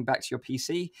 cables running back to your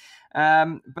PC.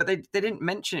 But they didn't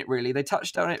mention it really. They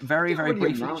touched on it very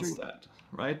briefly. They announced that,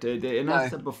 right? They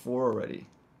announced that before already.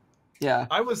 Yeah,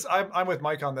 I'm with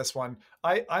Mike on this one.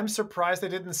 I'm surprised they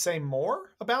didn't say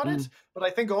more about it, but I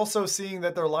think also seeing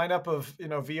that their lineup of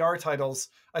VR titles,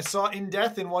 I saw In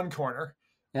Death in one corner,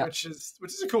 which is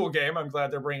a cool game. I'm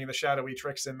glad they're bringing the shadowy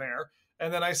tricks in there,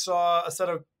 and then I saw a set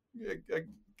of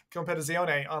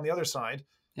Competizione on the other side.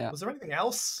 Yeah, was there anything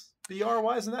else VR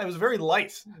wise in that? It was very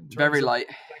light. Very light.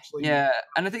 Yeah,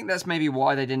 and I think that's maybe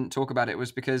why they didn't talk about it,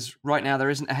 was because right now there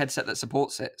isn't a headset that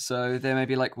supports it. So they may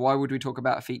be like, why would we talk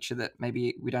about a feature that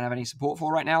maybe we don't have any support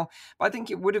for right now? But I think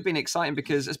it would have been exciting,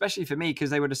 because, especially for me,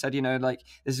 because they would have said, this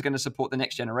is going to support the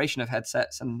next generation of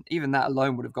headsets, and even that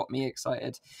alone would have got me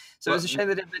excited. So it's a shame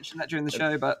they didn't mention that during the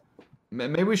show, but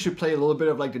maybe we should play a little bit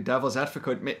of like the devil's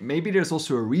advocate. Maybe there's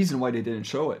also a reason why they didn't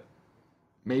show it.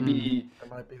 Maybe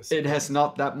it has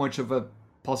not that much of a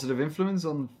positive influence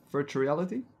on virtual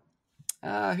reality.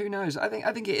 Who knows? I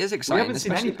think it is exciting. We haven't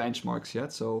seen any benchmarks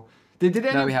yet. So did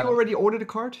any of you already order the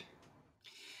card?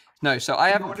 No, so I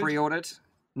haven't pre-ordered.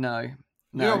 No. You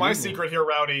know my secret here,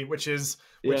 Rowdy, which is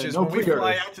when we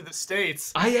fly out to the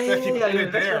States. That's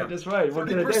right.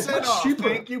 30% off.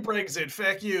 Thank you, Brexit.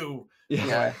 Fuck you.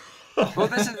 Yeah. Well,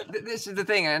 this is the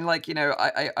thing, and like, you know,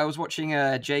 I was watching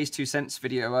Jay's 2 cents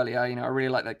video earlier. You know, I really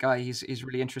like that guy. He's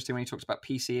really interesting when he talks about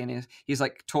PC, and he's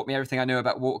like taught me everything I know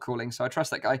about water cooling. So I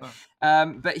trust that guy.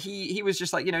 Oh. But he was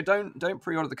just like, you know, don't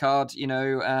pre-order the card. You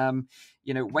know,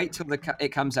 wait till it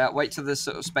comes out. Wait till the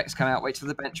sort of specs come out. Wait till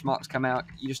the benchmarks come out.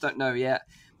 You just don't know yet.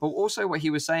 But also, what he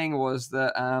was saying was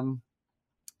that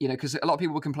you know, because a lot of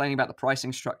people were complaining about the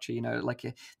pricing structure, you know, like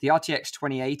the RTX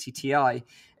 2080 Ti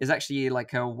is actually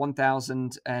like a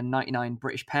 1,099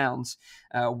 British pounds,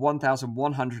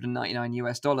 1,199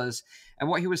 US dollars. And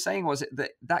what he was saying was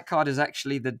that card is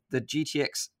actually the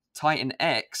GTX Titan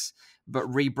X, but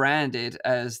rebranded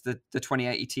as the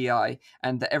 2080 Ti,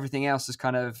 and that everything else has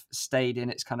kind of stayed in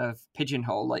its kind of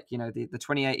pigeonhole. Like, you know, the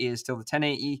 2080 is still the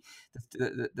 1080,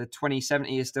 the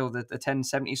 2070 is still the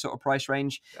 1070 sort of price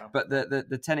range, but the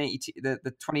 1080 the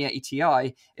 2080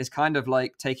 Ti is kind of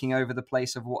like taking over the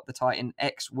place of what the Titan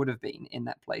X would have been in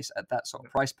that place at that sort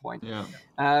of price point.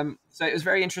 So it was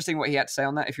very interesting what he had to say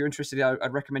on that. If you're interested,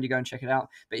 I'd recommend you go and check it out.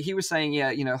 But he was saying,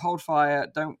 yeah, you know, hold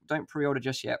fire, don't pre-order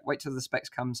just yet, wait till the specs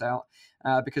comes out.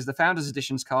 Because the Founders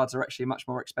Editions cards are actually much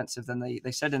more expensive than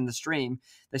they said in the stream.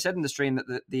 They said in the stream that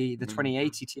the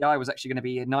 2080 Ti was actually going to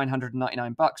be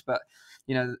 $999, but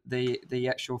you know, the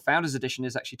actual Founders Edition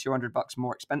is actually $200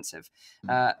 more expensive.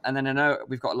 And then I know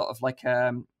we've got a lot of like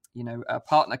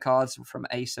partner cards from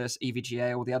Asus,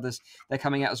 EVGA, all the others. They're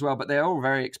coming out as well, but they're all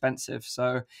very expensive.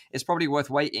 So it's probably worth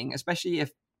waiting, especially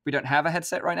if we don't have a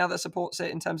headset right now that supports it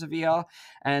in terms of VR.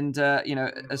 And, you know,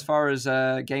 as far as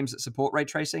games that support ray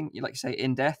tracing, you like you say,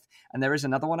 In Death. And there is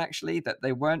another one actually that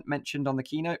they weren't mentioned on the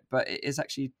keynote, but it is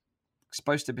actually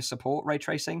supposed to support ray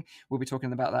tracing. We'll be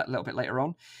talking about that a little bit later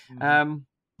on.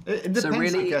 It depends,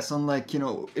 really, I guess, on like, you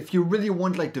know, if you really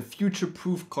want like the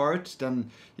future-proof card,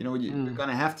 then, you know, you're going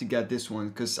to have to get this one.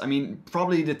 Because, I mean,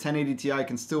 probably the 1080 Ti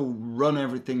can still run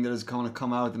everything that is going to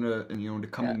come out in the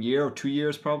coming year or 2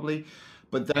 years probably.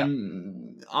 But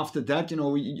then after that, you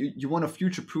know, you want to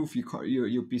future-proof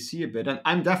your PC a bit. And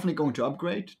I'm definitely going to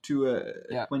upgrade to a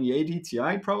 2080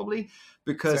 Ti probably,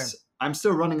 because I'm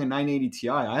still running a 980 Ti.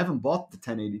 I haven't bought the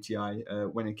 1080 Ti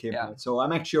when it came out. So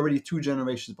I'm actually already 2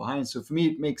 generations behind. So for me,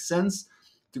 it makes sense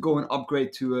to go and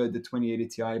upgrade to the 2080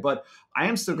 Ti. But I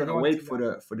am still going to wait for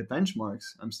the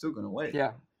benchmarks. I'm still going to wait.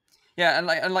 Yeah,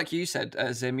 and like you said,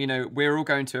 Zim, you know, we're all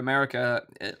going to America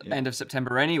at end of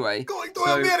September anyway. Going to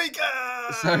America!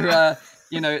 So,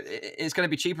 you know, it's going to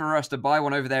be cheaper for us to buy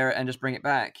one over there and just bring it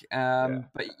back.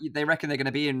 But they reckon they're going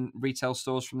to be in retail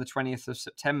stores from the 20th of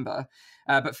September.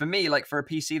 But for me, like for a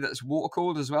PC that's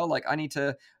water-cooled as well, like I need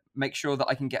to make sure that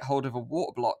I can get hold of a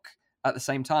water block at the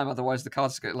same time. Otherwise, the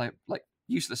card's going to like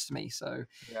useless to me. So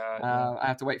I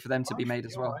have to wait for them to be made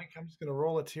as well. Like I'm just gonna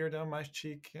roll a tear down my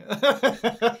cheek.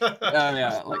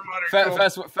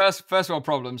 First world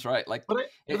problems, right? Like,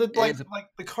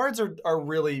 the cards are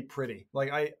really pretty.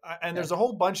 Like there's a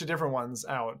whole bunch of different ones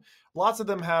out. Lots of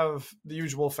them have the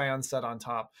usual fan set on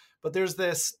top, but there's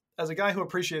this, as a guy who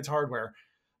appreciates hardware,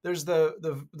 there's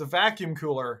the vacuum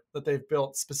cooler that they've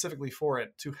built specifically for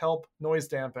it to help noise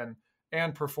dampen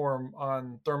and perform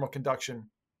on thermal conduction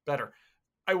better.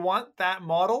 I want that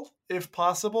model, if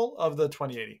possible, of the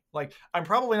 2080. Like, I'm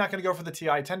probably not going to go for the Ti.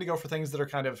 I tend to go for things that are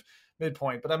kind of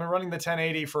midpoint, but I've been running the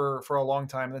 1080 for a long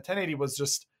time. And the 1080 was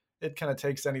just, it kind of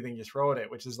takes anything you throw at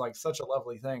it, which is like such a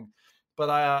lovely thing.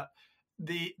 But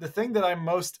the thing that I'm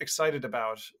most excited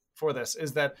about for this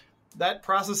is that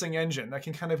processing engine that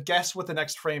can kind of guess what the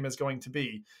next frame is going to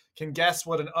be, can guess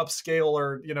what an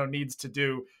upscaler, you know, needs to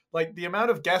do. Like, the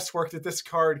amount of guesswork that this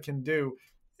card can do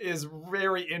is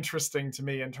very interesting to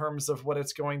me in terms of what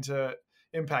it's going to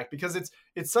impact, because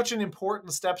it's such an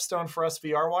important stepstone for us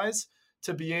VR wise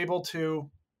to be able to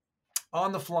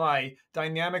on the fly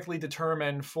dynamically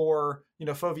determine for, you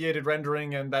know, foveated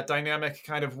rendering and that dynamic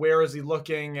kind of where is he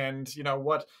looking and, you know,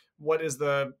 what is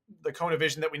the cone of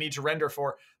vision that we need to render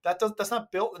for. That's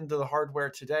not built into the hardware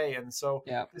today. And so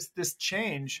this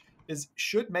change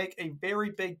should make a very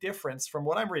big difference from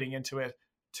what I'm reading into it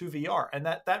to VR. And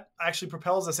that actually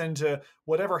propels us into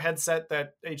whatever headset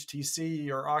that HTC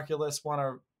or Oculus want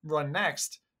to run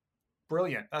next.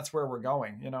 Brilliant. That's where we're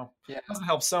going, you know. It doesn't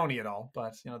help Sony at all,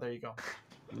 but, you know, there you go.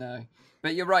 No.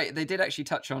 But you're right. They did actually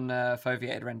touch on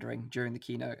foveated rendering during the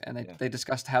keynote, and they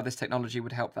discussed how this technology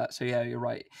would help that. So yeah, you're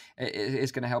right. It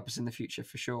is going to help us in the future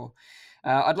for sure.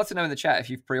 I'd love to know in the chat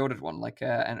if you've pre-ordered one, like,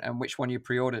 and which one you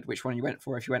pre-ordered, which one you went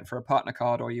for. If you went for a partner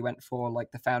card or you went for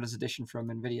like the Founders Edition from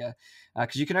NVIDIA,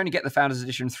 because you can only get the Founders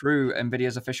Edition through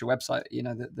NVIDIA's official website. You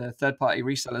know, the third-party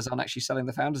resellers aren't actually selling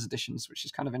the Founders Editions, which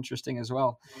is kind of interesting as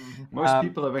well. Most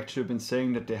people have actually been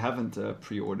saying that they haven't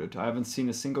pre-ordered. I haven't seen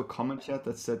a single comment yet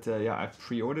that said, yeah, I've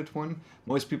pre-ordered one.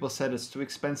 Most people said it's too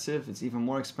expensive. It's even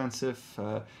more expensive.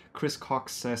 Chris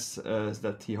Cox says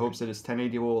that he hopes that his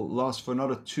 1080 will last for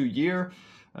another 2 years.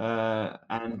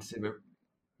 And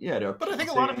yeah, but I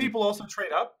think a lot of people also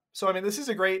trade up. So I mean, this is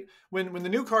a great when the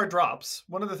new card drops.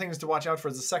 One of the things to watch out for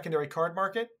is the secondary card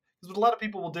market. Because what a lot of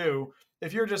people will do,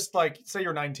 if you're just like, say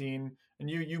you're 19 and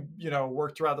you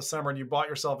work throughout the summer and you bought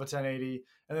yourself a 1080,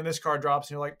 and then this card drops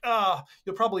and you're like,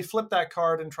 you'll probably flip that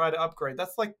card and try to upgrade.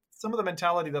 That's like some of the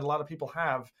mentality that a lot of people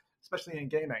have, especially in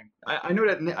gaming. I know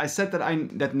that I said that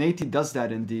that Nathie does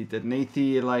that indeed. That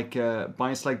Nathie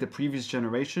buys like the previous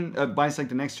generation, buys like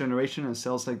the next generation and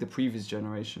sells like the previous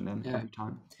generation every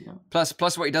time. Yeah. Plus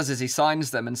what he does is he signs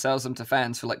them and sells them to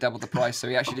fans for like double the price. So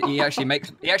he actually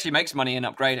makes money in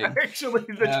upgrading. Actually,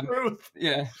 the truth.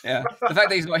 Yeah. The fact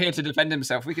that he's not here to defend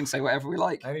himself, we can say whatever we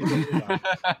like.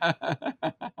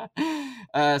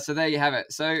 So there you have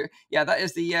it. So yeah, that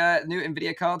is the new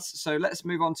NVIDIA cards. So let's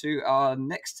move on to our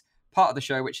next part of the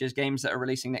show, which is games that are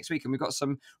releasing next week, and we've got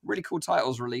some really cool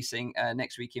titles releasing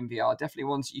next week in VR. Definitely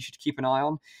ones that you should keep an eye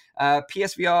on.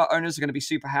 PSVR owners are going to be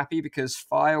super happy because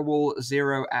Firewall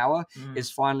 0 Hour is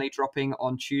finally dropping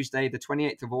on Tuesday, the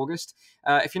 28th of August.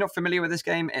 If you're not familiar with this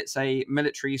game, it's a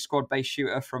military squad-based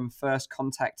shooter from First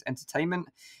Contact Entertainment.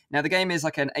 Now, the game is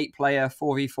like an 8-player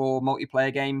 4v4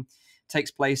 multiplayer game. It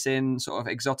takes place in sort of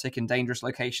exotic and dangerous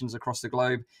locations across the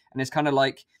globe, and it's kind of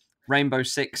like Rainbow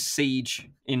Six Siege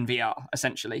in VR,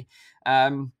 essentially.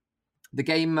 The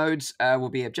game modes will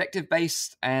be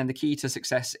objective-based, and the key to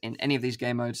success in any of these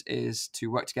game modes is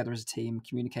to work together as a team,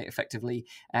 communicate effectively,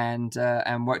 and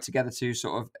work together to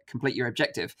sort of complete your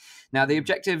objective. Now, the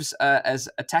objectives as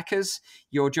attackers,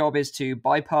 your job is to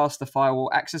bypass the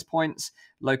firewall access points,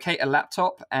 locate a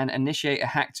laptop, and initiate a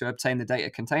hack to obtain the data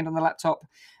contained on the laptop.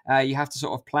 You have to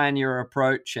sort of plan your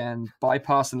approach and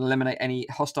bypass and eliminate any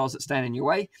hostiles that stand in your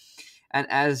way. And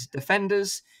as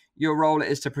defenders, your role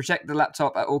is to protect the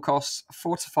laptop at all costs,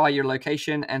 fortify your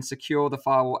location, and secure the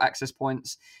firewall access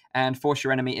points, and force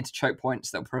your enemy into choke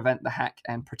points that will prevent the hack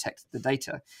and protect the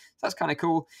data. So that's kind of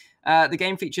cool. The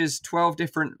game features 12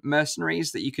 different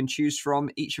mercenaries that you can choose from,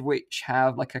 each of which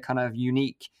have like a kind of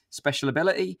unique special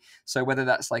ability. So whether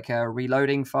that's like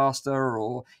reloading faster,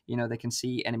 or they can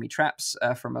see enemy traps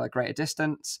from a greater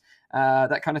distance,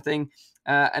 that kind of thing.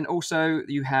 And also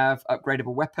you have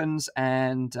upgradable weapons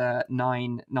and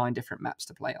nine different maps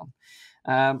to play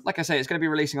on. Like I say, it's going to be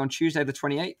releasing on Tuesday the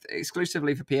 28th,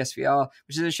 exclusively for PSVR,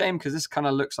 which is a shame because this kind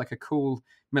of looks like a cool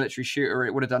military shooter.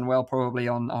 It would have done well probably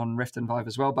on Rift and Vive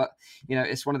as well, but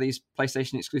it's one of these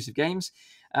PlayStation exclusive games.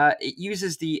 It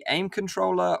uses the aim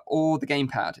controller or the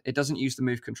gamepad. It doesn't use the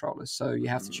move controllers, so you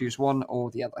have to choose one or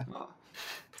the other.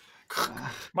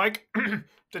 Mike,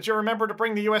 did you remember to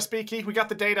bring the USB key? We got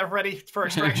the data ready for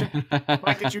extraction.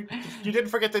 Mike, you didn't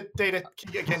forget the data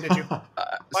key again, did you?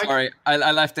 Sorry,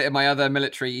 I left it in my other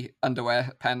military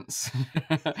underwear pants.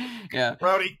 Yeah.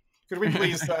 Rowdy, could we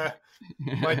please,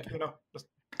 Mike, just...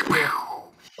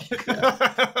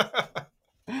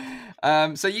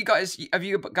 So have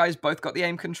you guys both got the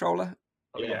aim controller?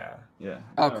 Yeah.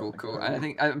 Oh, cool.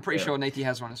 And I'm pretty sure Nathie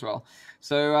has one as well.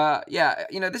 So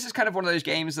this is kind of one of those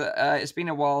games that it's been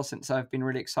a while since I've been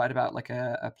really excited about like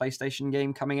a PlayStation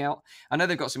game coming out. I know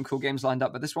they've got some cool games lined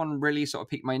up, but this one really sort of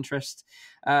piqued my interest.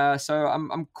 So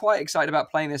I'm quite excited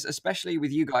about playing this, especially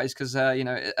with you guys, because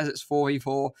as it's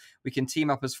 4v4, we can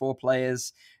team up as 4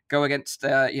 players. Go against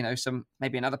some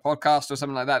maybe another podcast or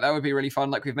something like that. That would be really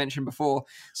fun, like we've mentioned before.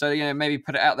 So maybe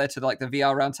put it out there to like the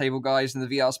VR Roundtable guys and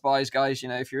the VR Spies guys.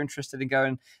 If you're interested in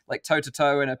going like toe to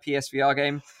toe in a PSVR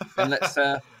game, then let's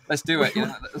do it.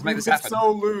 Let's make this happen.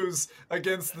 So lose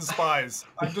against the Spies.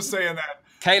 I'm just saying that.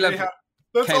 Caleb.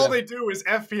 That's all they do is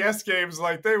FPS games.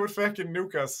 Like, they would fucking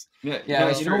nuke us. Yeah.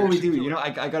 You know what we do?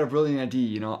 I got a brilliant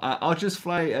idea. I'll just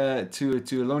fly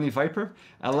to Lonely Viper.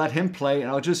 I'll let him play,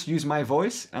 and I'll just use my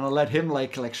voice, and I'll let him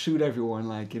like shoot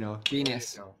everyone.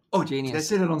 Genius. Oh, genius! Did I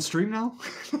say that on stream now?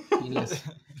 Genius.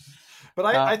 But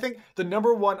I think the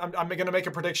number one. I'm going to make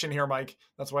a prediction here, Mike.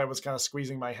 That's why I was kind of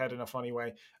squeezing my head in a funny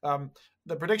way.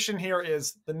 The prediction here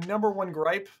is the number one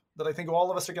gripe that I think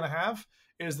all of us are going to have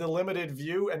is the limited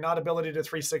view and not ability to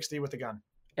 360 with the gun.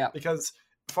 Yeah. Because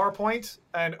Farpoint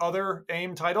and other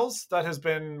AIM titles, that has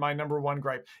been my number one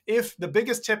gripe. If the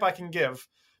biggest tip I can give,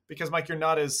 because Mike, you're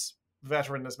not as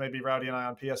veteran as maybe Rowdy and I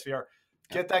on PSVR,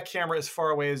 get that camera as far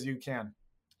away as you can.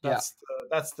 That's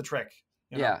the trick.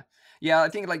 You know? Yeah. I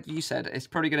think, like you said, it's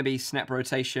probably going to be snap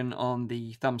rotation on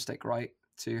the thumbstick, right,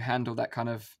 to handle that kind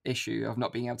of issue of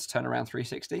not being able to turn around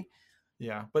 360.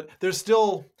 Yeah, but there's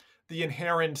still the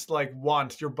inherent like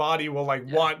want. Your body will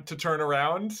like want to turn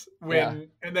around when,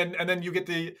 and then you get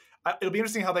the. It'll be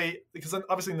interesting how because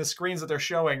obviously in the screens that they're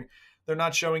showing, they're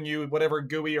not showing you whatever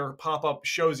GUI or pop-up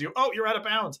shows you, oh, you're out of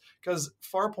bounds. Because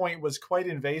Farpoint was quite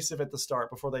invasive at the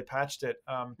start before they patched it.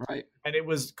 Right. And it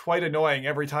was quite annoying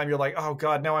every time you're like, oh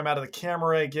God, now I'm out of the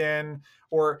camera again.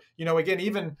 Or, again,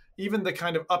 even the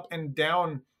kind of up and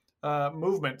down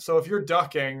movement. So if you're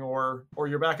ducking or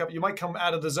you're back up, you might come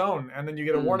out of the zone and then you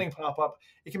get a warning pop-up.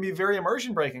 It can be very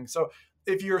immersion breaking. So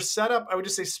if you're set up, I would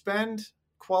just say spend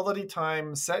quality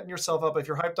time setting yourself up. If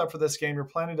you're hyped up for this game, you're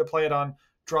planning to play it on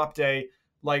drop day,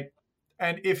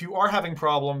 and if you are having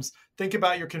problems, think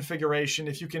about your configuration.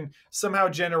 If you can somehow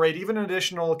generate even an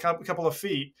additional couple of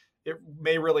feet, it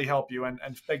may really help you and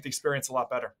make the experience a lot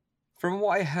better. From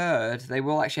what I heard, they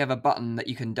will actually have a button that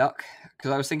you can duck, because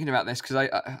I was thinking about this because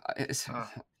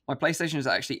my PlayStation is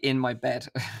actually in my bed.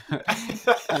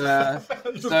 So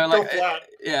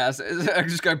I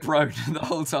just go prone the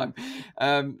whole time.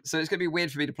 So it's gonna be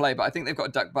weird for me to play, but I think they've got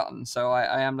a duck button, so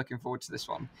I am looking forward to this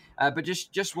one. But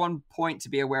just one point to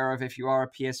be aware of if you are a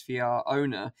PSVR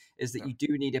owner is that you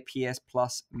do need a PS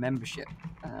Plus membership,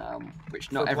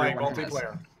 which not everyone has.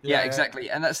 Yeah, exactly.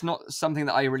 And that's not something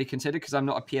that I really considered because I'm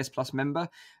not a PS Plus member.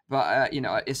 But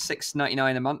it's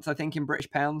 $6.99 a month, I think, in British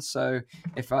pounds. So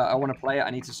if I want to play it, I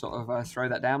need to sort of throw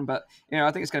that down. But I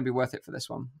think it's going to be worth it for this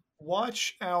one.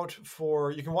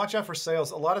 You can watch out for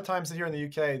sales. A lot of times here in the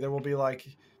UK, there will be like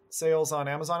sales on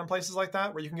Amazon and places like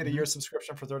that where you can get a year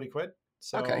subscription for 30 quid.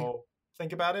 So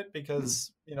think about it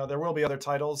because there will be other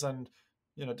titles, and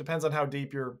it depends on how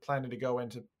deep you're planning to go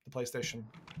into the PlayStation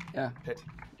pit.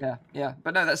 Yeah.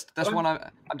 But no, that's one I'm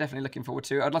definitely looking forward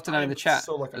to. I'd love to know in the chat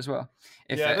as well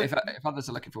if others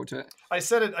are looking forward to it. I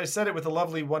said it with a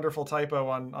lovely, wonderful typo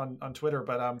on Twitter,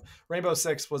 but Rainbow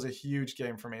Six was a huge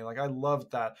game for me. Like I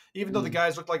loved that, even though the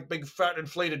guys looked like big, fat,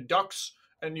 inflated ducks,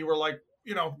 and you were like,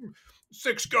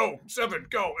 6 go, 7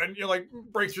 go, and you like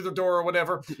break through the door or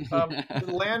whatever. The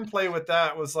land play with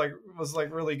that was like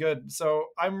really good. So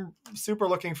I'm super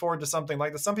looking forward to something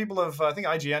like this. Some people have, I think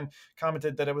IGN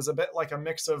commented that it was a bit like a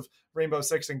mix of Rainbow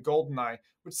Six and GoldenEye,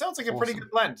 which sounds like a pretty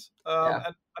good blend.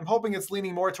 And I'm hoping it's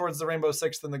leaning more towards the Rainbow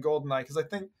Six than the GoldenEye, because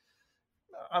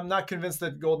I'm not convinced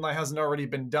that GoldenEye hasn't already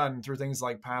been done through things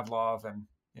like Pavlov and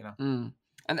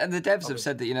And the devs have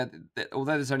said that, that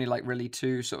although there's only like really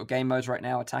 2 sort of game modes right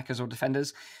now, attackers or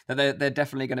defenders, that they're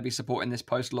definitely going to be supporting this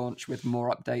post-launch with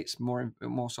more updates, more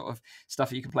sort of stuff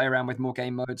that you can play around with, more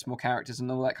game modes, more characters and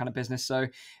all that kind of business. So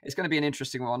it's going to be an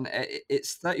interesting one.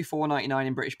 It's $34.99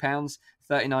 in British pounds,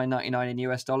 $39.99 in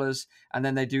US dollars. And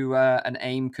then they do an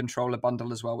AIM controller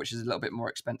bundle as well, which is a little bit more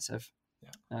expensive.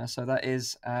 So that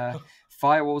is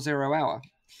Firewall Zero Hour.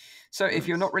 So if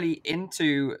you're not really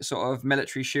into sort of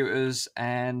military shooters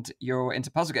and you're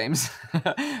into puzzle games,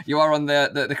 you are on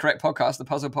the correct podcast, the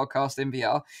Puzzle Podcast in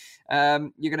VR.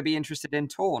 You're going to be interested in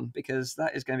Torn, because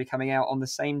that is going to be coming out on the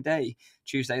same day,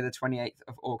 Tuesday, the 28th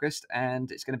of August, and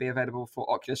it's going to be available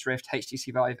for Oculus Rift,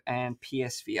 HTC Vive, and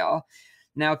PSVR.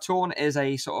 Now, Torn is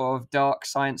a sort of dark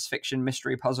science fiction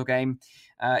mystery puzzle game.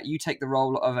 You take the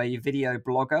role of a video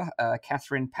blogger,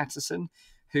 Catherine Patterson,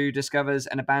 who discovers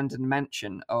an abandoned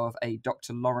mansion of a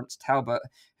Dr. Lawrence Talbot,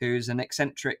 who's an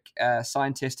eccentric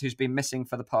scientist who's been missing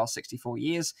for the past 64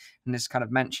 years. And this kind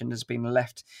of mansion has been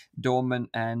left dormant,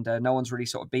 and no one's really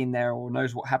sort of been there or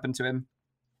knows what happened to him.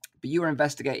 But you are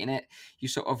investigating it. You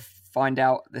sort of find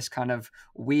out this kind of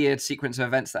weird sequence of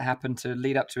events that happen to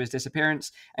lead up to his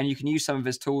disappearance. And you can use some of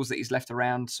his tools that he's left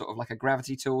around, sort of like a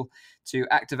gravity tool, to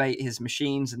activate his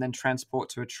machines and then transport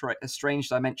to a strange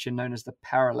dimension known as the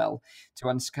Parallel to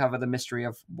uncover the mystery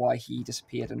of why he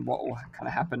disappeared and what all kind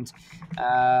of happened.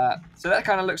 So that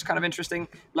kind of looks kind of interesting.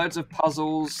 Loads of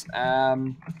puzzles.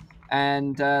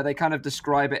 And they kind of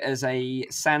describe it as a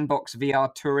sandbox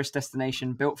VR tourist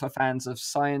destination built for fans of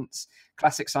science,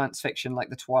 classic science fiction like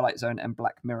The Twilight Zone and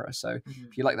Black Mirror. So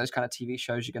if you like those kind of TV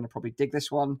shows, you're going to probably dig this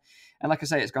one. And like I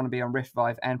say, it's going to be on Rift,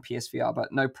 Vive, and PSVR,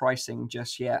 but no pricing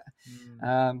just yet.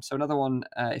 So another one,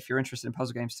 if you're interested in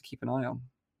puzzle games, to keep an eye on.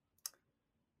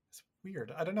 It's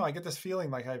weird. I don't know. I get this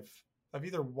feeling like I've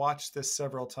either watched this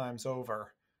several times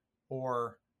over,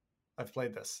 or I've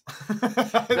played this.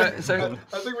 So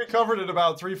I think we covered it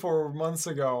about 3-4 months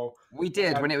ago. We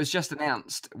did when it was just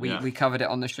announced. We covered it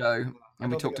on the show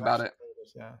and we talked about it.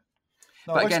 Yeah.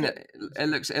 No, but again, it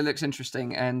looks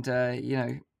interesting, and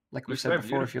like we said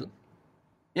before,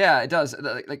 it does.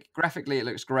 Like graphically, it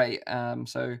looks great.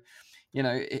 So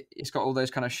it's got all those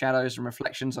kind of shadows and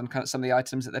reflections on kind of some of the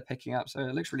items that they're picking up. So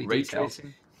it looks really detailed.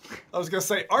 Tracing. I was gonna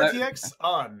say RTX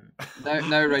on.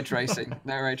 No ray tracing.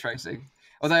 No ray tracing.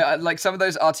 Although, like some of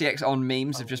those RTX on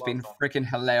memes have just been freaking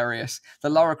hilarious. The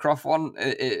Lara Croft one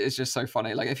is just so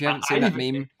funny. Like if you haven't seen that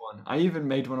meme, I even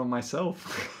made one of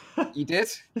myself. You did?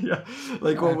 Yeah,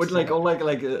 like with like all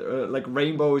like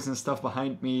rainbows and stuff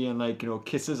behind me, and like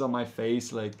kisses on my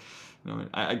face. Like,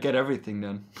 I get everything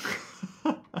then.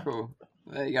 Cool.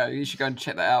 There you go. You should go and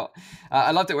check that out.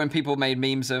 I loved it when people made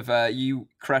memes of you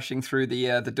crashing through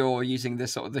the door using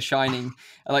this sort of the Shining,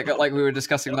 like we were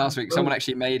discussing last week. Someone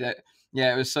actually made it.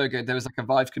 Yeah, it was so good. There was like a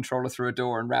Vive controller through a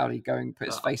door, and Rowdy going put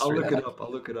his face through there. I'll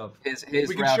look it up. Here's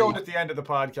we can Rowdy. show it at the end of the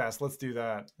podcast. Let's do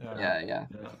that. Yeah.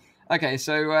 Okay,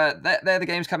 so they're the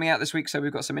games coming out this week. So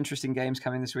we've got some interesting games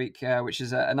coming this week, which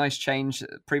is a nice change.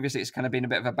 Previously, it's kind of been a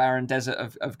bit of a barren desert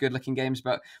of good-looking games,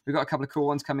 but we've got a couple of cool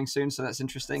ones coming soon, so that's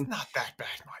interesting. It's not that bad,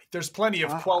 Mike. There's plenty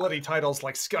of quality titles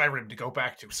like Skyrim to go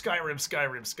back to. Skyrim,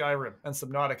 and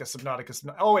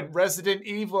Subnautica. Oh, and Resident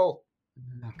Evil.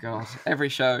 Oh God! Every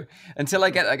show until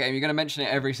I get that game, you're going to mention it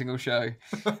every single show.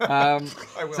 So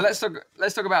let's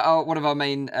talk about one of our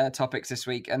main topics this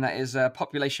week, and that is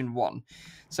Population 1.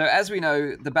 So as we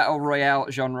know, the battle royale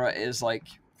genre is like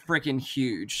freaking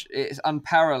huge. It's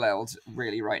unparalleled,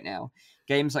 really, right now.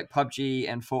 Games like PUBG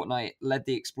and Fortnite led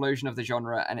the explosion of the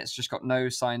genre, and it's just got no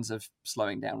signs of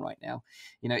slowing down right now.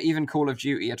 Even Call of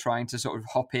Duty are trying to sort of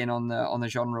hop in on the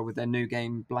genre with their new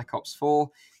game Black Ops 4.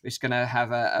 It's going to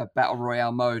have a battle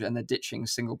royale mode, and they're ditching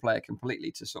single player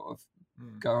completely to sort of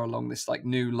go along this like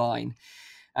new line.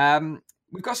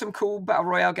 We've got some cool battle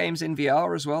royale games in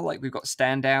VR as well. Like we've got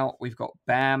Standout, we've got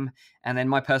BAM, and then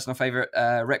my personal favorite,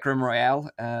 Rec Room Royale.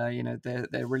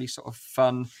 They're really sort of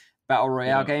fun battle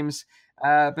royale games.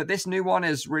 But this new one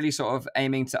is really sort of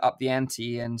aiming to up the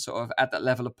ante and sort of add that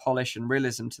level of polish and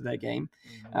realism to their game.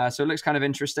 So it looks kind of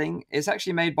interesting. It's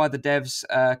actually made by the devs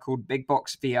called Big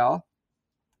Box VR.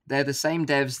 They're the same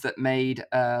devs that made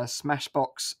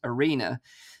Smashbox Arena.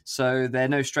 So they're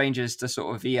no strangers to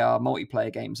sort of VR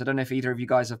multiplayer games. I don't know if either of you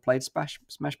guys have played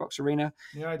Smashbox Arena.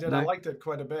 Yeah, I did. No? I liked it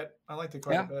quite a bit. A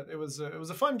bit. It was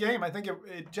a fun game. I think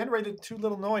it generated too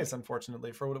little noise,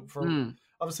 unfortunately, for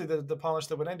obviously the polish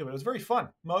that went into it. It was very fun.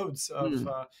 Modes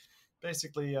of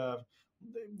basically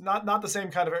not the same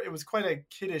kind of. It was quite a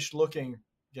kiddish looking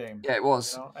game. Yeah, it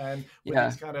was. And with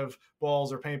these kind of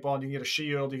balls or paintball, and you can get a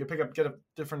shield, you can get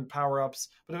different power-ups,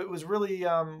 but it was really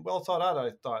well thought out,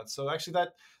 I thought. So actually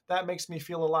that makes me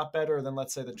feel a lot better than,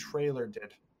 let's say, the trailer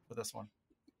did for this one.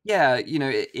 Yeah,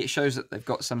 it shows that they've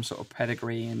got some sort of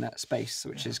pedigree in that space,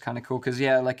 which is kind of cool. Because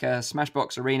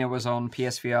Smashbox Arena was on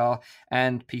PSVR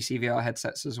and PC VR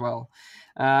headsets as well.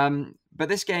 But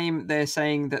this game, they're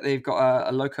saying that they've got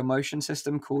a locomotion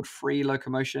system called Free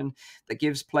Locomotion that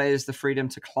gives players the freedom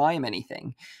to climb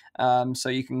anything. So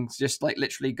you can just like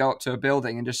literally go up to a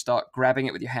building and just start grabbing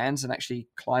it with your hands and actually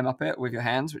climb up it with your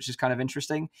hands, which is kind of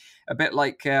interesting. A bit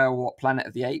like what Planet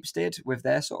of the Apes did with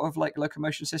their sort of like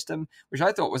locomotion system, which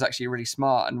I thought was actually really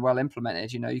smart and well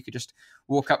implemented. You could just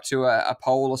walk up to a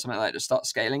pole or something like that to start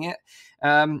scaling it.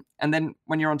 And then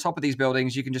when you're on top of these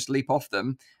buildings, you can just leap off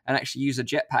them and actually use a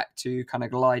jetpack to kind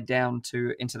of glide down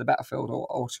into the battlefield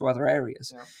or to other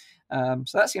areas.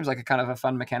 So that seems like a kind of a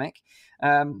fun mechanic.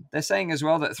 They're saying as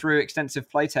well that through extensive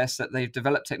playtests that they've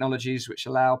developed technologies which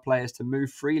allow players to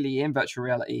move freely in virtual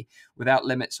reality without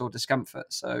limits or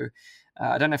discomfort. So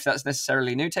I don't know if that's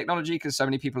necessarily new technology because so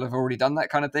many people have already done that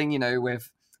kind of thing, with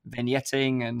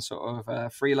vignetting and sort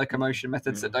of free locomotion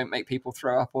methods that don't make people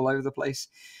throw up all over the place.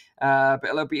 But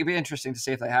it'll be interesting to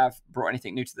see if they have brought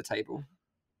anything new to the table.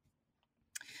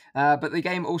 But the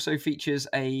game also features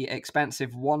a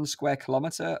expansive 1 square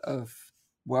kilometer of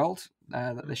world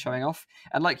that they're showing off.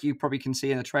 And like you probably can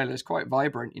see in the trailer, it's quite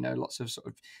vibrant, lots of sort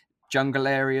of jungle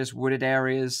areas, wooded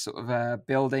areas, sort of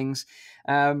buildings.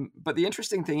 But the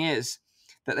interesting thing is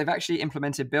that they've actually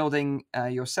implemented building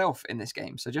yourself in this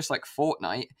game. So just like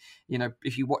Fortnite,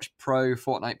 if you watch pro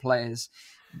Fortnite players,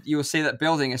 you will see that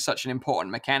building is such an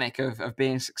important mechanic of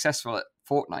being successful at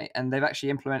Fortnite, and they've actually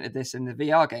implemented this in the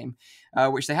VR game,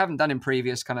 which they haven't done in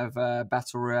previous kind of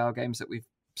battle royale games that we've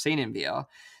seen in VR.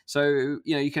 So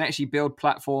you can actually build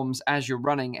platforms as you're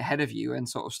running ahead of you and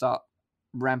sort of start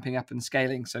ramping up and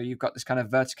scaling. So you've got this kind of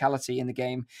verticality in the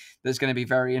game that's going to be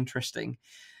very interesting.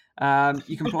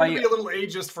 You can play. I'm gonna be a little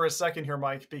ageist for a second here,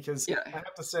 Mike, because Yeah. I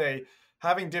have to say,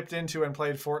 having dipped into and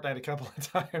played Fortnite a couple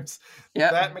of times,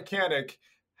 Yeah. that mechanic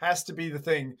has to be the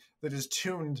thing that is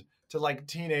tuned to like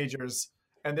teenagers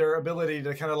and their ability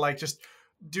to kind of like just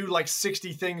do like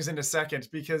 60 things in a second.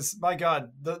 Because my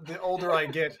God, the older I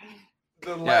get,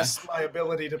 the less my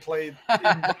ability to play in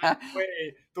that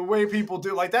way, the way people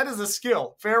do. Like, that is a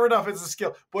skill. Fair enough, it's a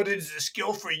skill, but it is a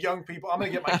skill for young people. I'm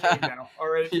gonna get my cane now. All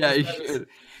right. Yeah, you should.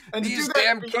 And These to do that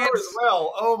damn in VR kids. as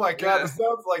well. Oh my God, this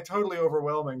sounds like totally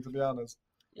overwhelming, to be honest.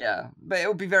 Yeah, but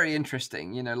it'll be very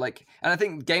interesting, like, and I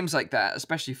think games like that,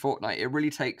 especially Fortnite, it really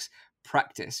takes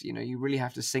practice. You really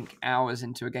have to sink hours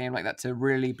into a game like that to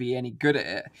really be any good at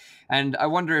it. And I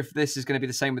wonder if this is going to be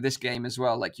the same with this game as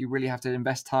well. Like, you really have to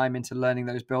invest time into learning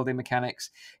those building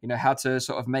mechanics, how to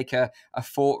sort of make a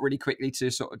fort really quickly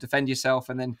to sort of defend yourself,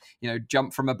 and then,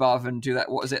 jump from above and do that,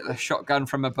 what is it, the shotgun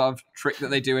from above trick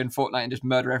that they do in Fortnite and just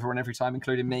murder everyone every time,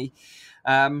 including me.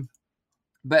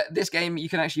 But this game, you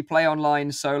can actually play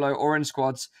online, solo, or in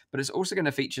squads, but it's also going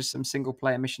to feature some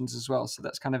single-player missions as well, so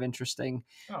that's kind of interesting.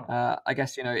 I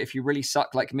guess, if you really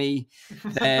suck like me,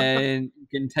 then you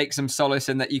can take some solace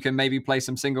in that you can maybe play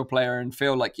some single-player and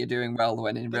feel like you're doing well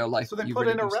when in real life. So they you put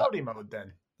really in a do suck. rowdy mode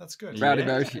then. That's good. Rowdy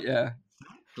mode, yeah.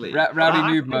 Exactly. Rowdy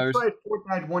noob mode. I tried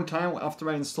Fortnite one time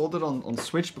after I installed it on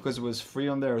Switch because it was free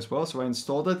on there as well. So I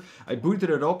installed it. I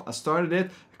booted it up. I started it.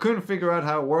 I couldn't figure out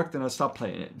how it worked, and I stopped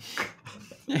playing it.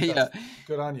 Yeah,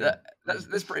 good on you.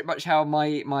 That's pretty much how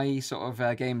my sort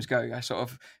of games go. I sort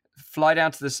of fly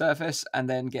down to the surface and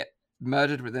then get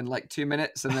murdered within like 2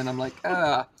 minutes, and then I'm like,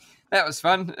 that was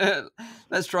fun.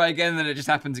 Let's try again. And then it just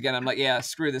happens again. I'm like, yeah,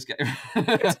 screw this game.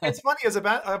 It's funny,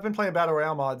 I've been playing Battle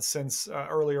Royale mods since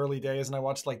early days, and I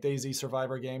watched like DayZ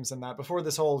Survivor games and that before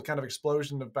this whole kind of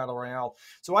explosion of Battle Royale.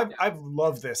 So I've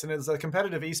loved this, and as a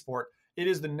competitive esport, it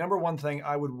is the number one thing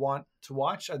I would want to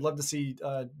watch. I'd love to see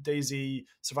DayZ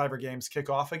Survivor games kick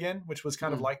off again, which was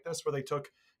kind of like this, where they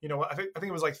took, I think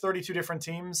it was like 32 different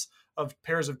teams of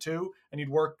pairs of two, and you'd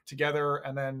work together,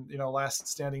 and then last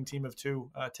standing team of two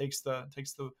takes the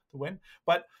win.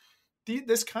 But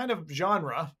this kind of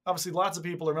genre, obviously, lots of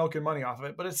people are milking money off of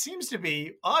it, but it seems to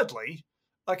be oddly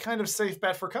a kind of safe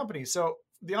bet for companies. So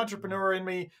the entrepreneur in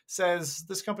me says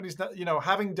this company's not,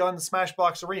 having done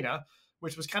Smashbox Arena,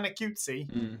 which was kind of cutesy,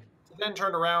 to then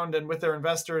turn around and with their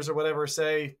investors or whatever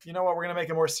say, you know what, we're going to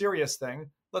make a more serious thing.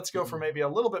 Let's go for maybe a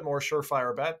little bit more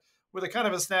surefire bet with a kind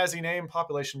of a snazzy name.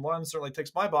 Population One certainly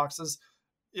ticks my boxes.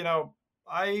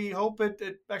 I hope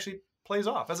it actually plays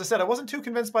off. As I said, I wasn't too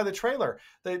convinced by the trailer.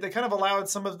 They kind of allowed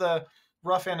some of the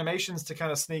rough animations to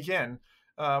kind of sneak in,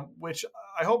 which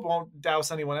I hope won't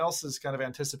douse anyone else's kind of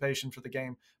anticipation for the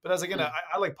game. But as again,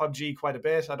 I like PUBG quite a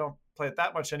bit. I don't play it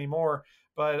that much anymore,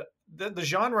 but the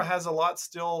genre has a lot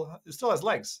still has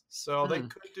legs. So they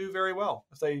could do very well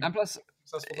if they and plus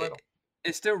successful title.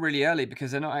 It's still really early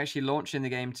because they're not actually launching the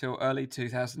game till early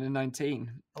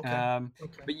 2019. Okay.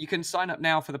 But you can sign up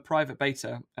now for the private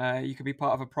beta. You can be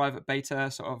part of a private beta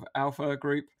sort of alpha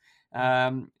group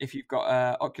if you've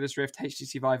got Oculus Rift,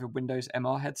 HTC Vive, and Windows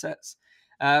MR headsets.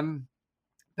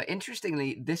 But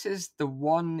interestingly, this is the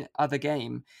one other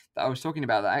game that I was talking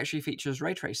about that actually features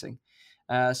ray tracing.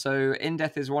 So In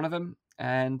Death is one of them,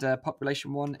 and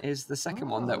Population One is the second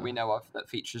one that we know of that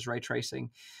features ray tracing.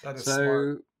 That is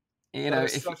smart.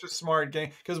 It's such a smart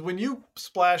game, because when you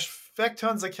splash feck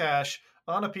tons of cash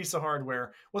on a piece of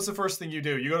hardware, what's the first thing you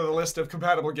do? You go to the list of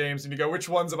compatible games and you go, which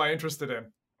ones am I interested in?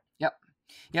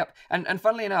 Yep. And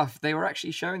funnily enough, they were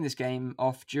actually showing this game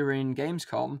off during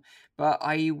Gamescom, but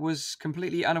I was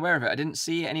completely unaware of it. I didn't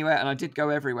see it anywhere, and I did go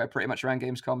everywhere pretty much around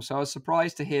Gamescom, so I was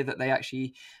surprised to hear that they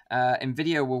actually,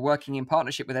 NVIDIA were working in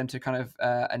partnership with them to kind of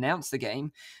announce the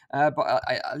game, but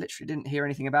I literally didn't hear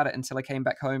anything about it until I came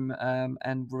back home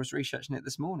and was researching it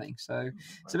this morning. So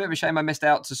it's a bit of a shame I missed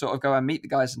out to sort of go and meet the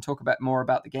guys and talk more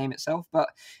about the game itself, but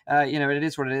it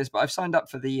is what it is. But I've signed up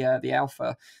for the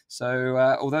alpha, so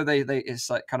although it's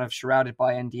like kind of shrouded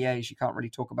by NDAs, you can't really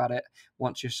talk about it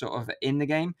once you're sort of in the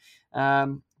game.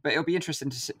 But it'll be interesting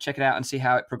to check it out and see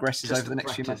how it progresses over the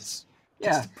next few months.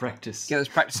 Just practice. Get us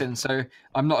practicing. So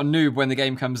I'm not a noob when the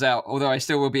game comes out, although I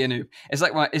still will be a noob. It's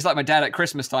like my dad at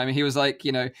Christmas time. He was like,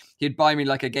 he'd buy me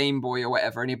like a Game Boy or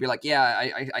whatever, and he'd be like,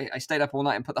 yeah, I stayed up all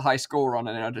night and put the high score on,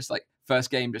 and I just like first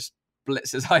game just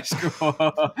blitzes high score.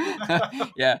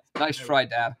 Yeah, nice try,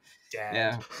 Dad.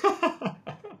 Yeah.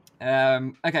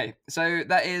 Okay, so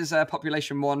that is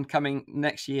Population 1 coming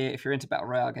next year. If you're into Battle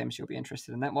Royale games, you'll be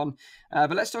interested in that one.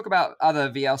 But let's talk about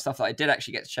other VR stuff that I did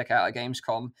actually get to check out at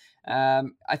Gamescom.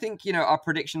 I think, our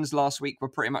predictions last week were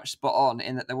pretty much spot on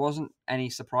in that there wasn't any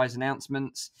surprise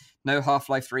announcements. No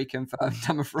Half-Life 3 confirmed,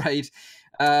 I'm afraid.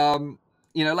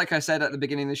 Like I said at the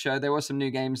beginning of the show, there were some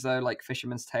new games, though, like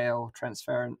Fisherman's Tale,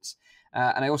 Transference.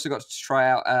 And I also got to try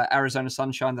out Arizona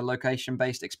Sunshine, the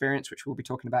location-based experience, which we'll be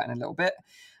talking about in a little bit.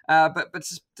 But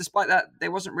despite that,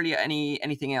 there wasn't really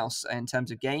anything else in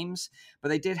terms of games. But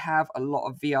they did have a lot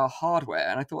of VR hardware,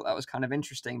 and I thought that was kind of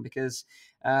interesting because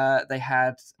they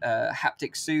had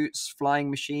haptic suits, flying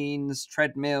machines,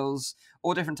 treadmills,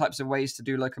 all different types of ways to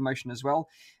do locomotion as well.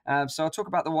 So I'll talk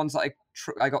about the ones that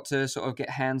I got to sort of get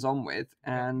hands-on with.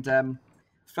 And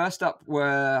first up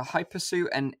were Hypersuit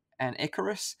and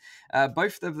Icarus.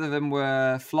 Both of them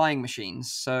were flying machines.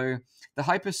 So the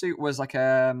Hypersuit was like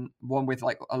one with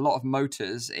like a lot of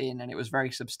motors in, and it was a very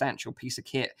substantial piece of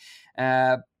kit.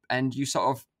 And you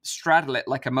sort of straddle it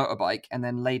like a motorbike and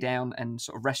then lay down and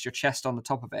sort of rest your chest on the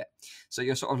top of it. So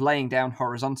you're sort of laying down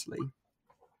horizontally.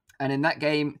 And in that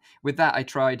game, with that, I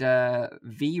tried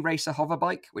V-Racer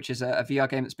Hoverbike, which is a VR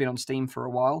game that's been on Steam for a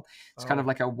while. It's kind of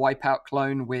like a Wipeout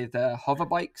clone with hover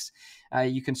bikes.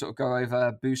 You can sort of go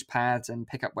over boost pads and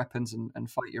pick up weapons and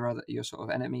fight your sort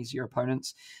of enemies, your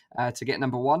opponents, to get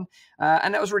number one.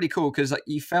 And that was really cool because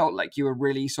you felt like you were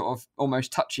really sort of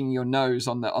almost touching your nose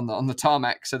on the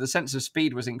tarmac. So the sense of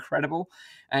speed was incredible,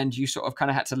 and you sort of kind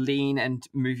of had to lean and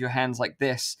move your hands like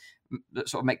this,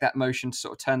 sort of make that motion to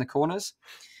sort of turn the corners.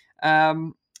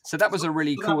 So that was a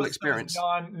really cool experience.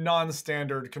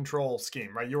 Non-standard control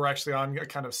scheme, right? You were actually on a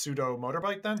kind of pseudo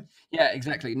motorbike then? Yeah,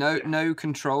 exactly. No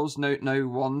controls, no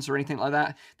wands or anything like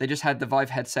that. They just had the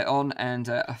Vive headset on and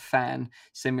a fan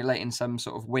simulating some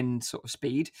sort of wind sort of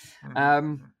speed.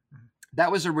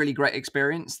 That was a really great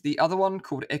experience. The other one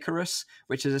called Icarus,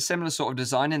 which is a similar sort of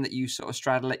design in that you sort of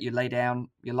straddle it, you lay down,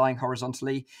 you're lying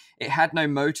horizontally. It had no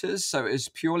motors, so it was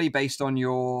purely based on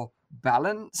your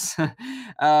balance.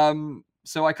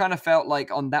 So I kind of felt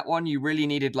like on that one, you really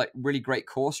needed like really great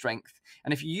core strength.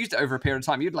 And if you used it over a period of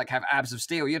time, you'd like have abs of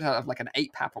steel. You'd have like an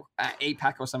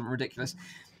 8-pack or something ridiculous.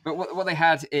 But what they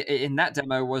had in that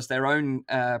demo was their own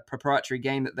proprietary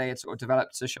game that they had sort of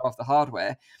developed to show off the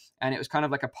hardware. And it was kind of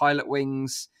like a Pilot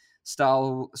Wings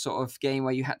style sort of game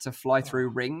where you had to fly through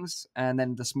rings, and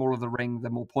then the smaller the ring, the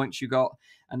more points you got.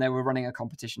 And they were running a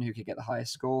competition who could get the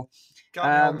highest score.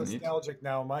 Got me all nostalgic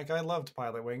now, Mike. I loved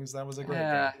Pilot Wings. That was a great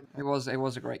game. It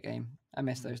was a great game. I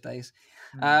miss those days.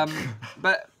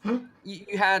 But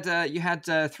you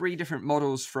had 3 different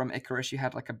models from Icarus. You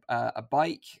had like a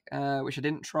bike, which I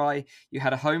didn't try. You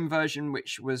had a home version,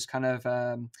 which was kind of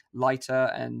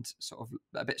lighter and sort of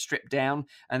a bit stripped down.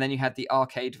 And then you had the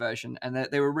arcade version. And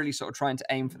they were really sort of trying to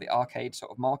aim for the arcade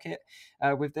sort of market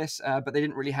with this. But they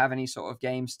didn't really have any sort of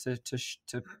games to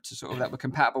sort of that were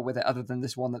compatible with it other than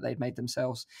this one that they'd made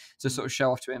themselves to sort of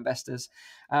show off to investors.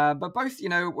 But both,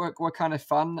 were kind of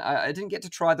fun. I didn't get to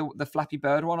try the Flappy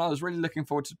Bird one. I was really looking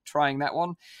forward to trying that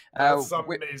one. That's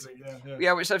amazing.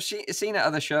 Yeah, which I've seen at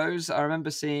other shows. I remember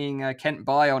seeing Kent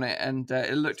By on it, and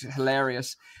it looked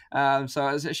hilarious. So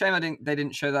it was a shame they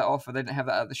didn't show that off, or they didn't have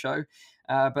that at the show.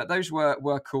 But those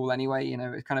were cool anyway.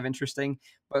 It's kind of interesting,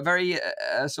 but very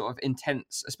sort of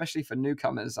intense, especially for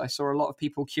newcomers. I saw a lot of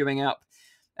people queuing up,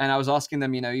 and I was asking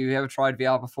them, you ever tried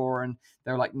VR before? And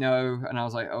they were like, no. And I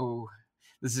was like, oh,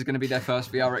 this is going to be their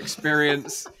first VR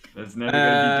experience. That's never going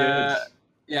to be good.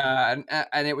 Yeah,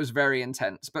 and it was very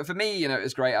intense. But for me, it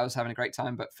was great. I was having a great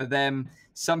time. But for them,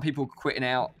 some people quitting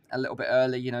out a little bit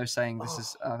early, saying this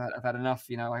is I've had enough.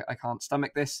 I can't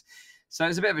stomach this. So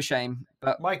it's a bit of a shame.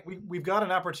 But Mike, we've got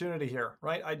an opportunity here,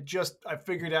 right? I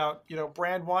figured out,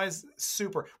 brand wise,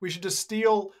 super. We should just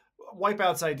steal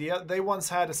Wipeout's idea. They once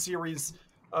had a series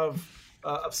of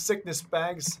sickness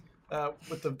bags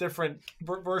with the different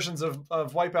versions of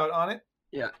Wipeout on it.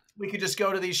 Yeah. We could just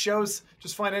go to these shows,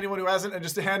 just find anyone who hasn't, and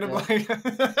just hand them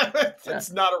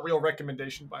it's not a real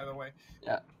recommendation, by the way.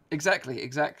 Yeah,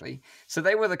 exactly. So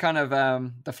they were the kind of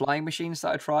the flying machines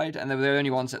that I tried, and they were the only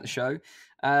ones at the show.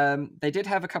 They did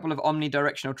have a couple of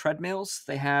omnidirectional treadmills.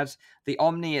 They had the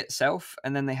Omni itself,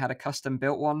 and then they had a custom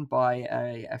built one by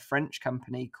a French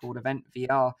company called Event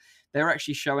VR. They were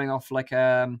actually showing off like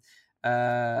a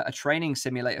training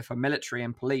simulator for military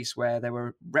and police, where they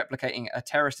were replicating a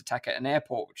terrorist attack at an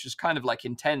airport, which is kind of like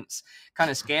intense, kind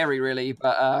of scary, really.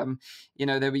 But they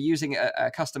were using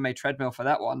a custom-made treadmill for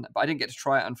that one. But I didn't get to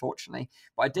try it, unfortunately.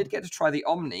 But I did get to try the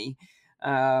Omni.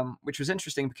 Which was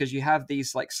interesting because you have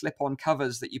these like slip-on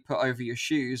covers that you put over your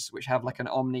shoes, which have like an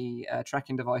Omni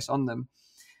tracking device on them.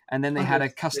 and then they had a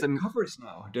custom covers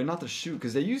now. They're not a shoe,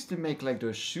 because they used to make like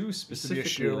those shoes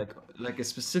specifically, like a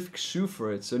specific shoe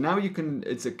for it. So now you can.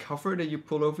 It's a cover that you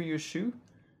pull over your shoe.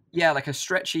 Yeah, like a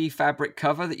stretchy fabric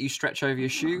cover that you stretch over your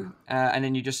shoe, and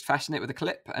then you just fasten it with a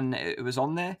clip, and it was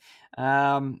on there.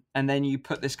 And then you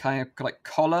put this kind of like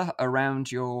collar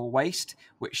around your waist,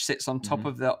 which sits on top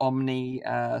of the Omni,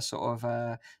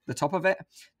 the top of it,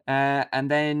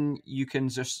 and then you can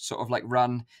just sort of like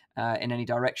run in any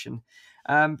direction.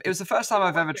 It was the first time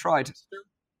I've ever tried.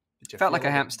 Felt like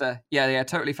a hamster. Yeah,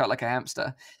 totally felt like a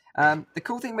hamster. The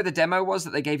cool thing with the demo was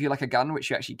that they gave you like a gun which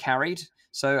you actually carried.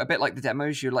 So a bit like the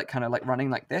demos, you're like kind of like running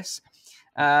like this.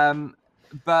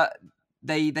 But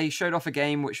they showed off a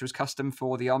game which was custom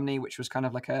for the Omni, which was kind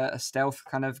of like a stealth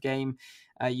kind of game.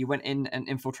 You went in and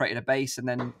infiltrated a base, and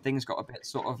then things got a bit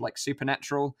sort of like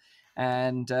supernatural,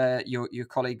 and your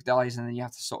colleague dies, and then you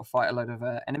have to sort of fight a load of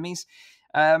enemies.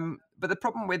 But the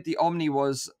problem with the Omni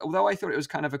was, although I thought it was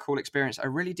kind of a cool experience, I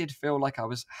really did feel like I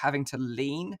was having to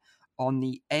lean on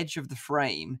the edge of the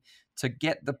frame to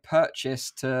get the purchase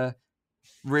to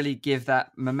really give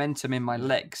that momentum in my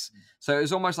legs. So it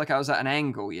was almost like I was at an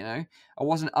angle, you know? I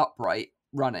wasn't upright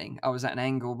running. I was at an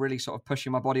angle, really sort of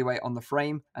pushing my body weight on the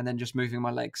frame and then just moving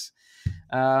my legs.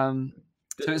 So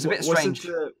it was a bit strange.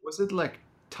 Was it like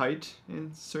tight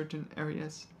in certain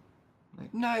areas?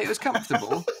 No, it was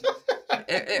comfortable.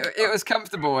 it was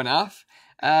comfortable enough.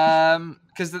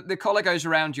 Because the collar goes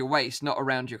around your waist, not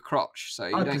around your crotch. So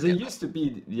you don't. It used to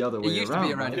be the other way around. It used to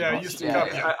be around. Yeah, it used to be.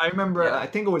 I remember. Yeah. I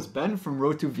think it was Ben from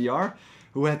Road to VR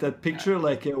who had that picture,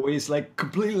 like where he's like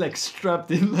completely like strapped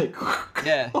in, like.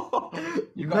 Yeah.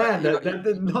 That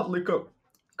did not look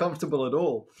comfortable at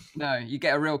all. No, you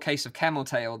get a real case of camel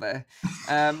tail there.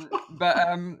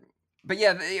 But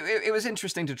yeah, it was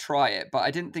interesting to try it, but I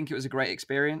didn't think it was a great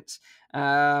experience.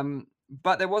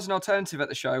 But there was an alternative at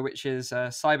the show, which is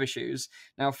Cybershoes.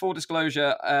 Now, full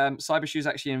disclosure, Cybershoes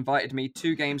actually invited me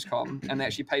to Gamescom, and they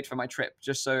actually paid for my trip,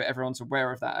 just so everyone's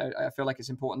aware of that. I feel like it's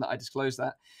important that I disclose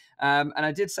that. And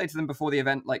I did say to them before the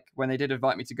event, like when they did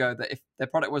invite me to go, that if their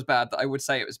product was bad, that I would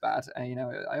say it was bad. You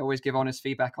know, I always give honest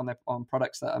feedback on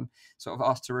products that I'm sort of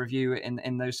asked to review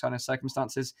in those kind of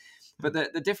circumstances. But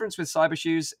the difference with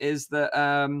Cybershoes is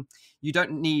that you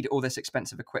don't need all this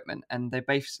expensive equipment, and they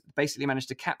basically managed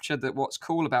to capture what's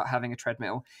cool about having a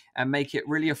treadmill and make it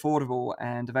really affordable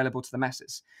and available to the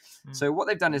masses. So what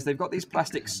they've done is they've got these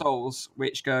plastic soles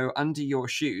which go under your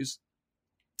shoes.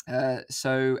 And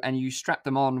you strap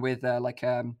them on with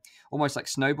almost like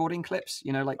snowboarding clips,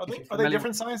 you know, like are they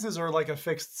different sizes or like a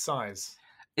fixed size?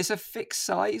 It's a fixed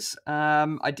size.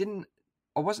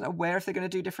 I wasn't aware if they're going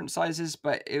to do different sizes,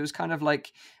 but it was kind of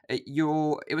like it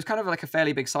was kind of like a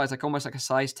fairly big size, like almost like a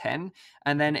size 10.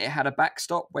 And then it had a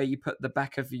backstop where you put the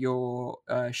back of your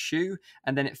shoe,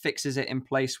 and then it fixes it in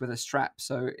place with a strap.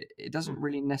 So it doesn't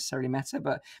really necessarily matter,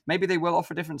 but maybe they will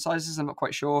offer different sizes. I'm not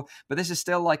quite sure, but this is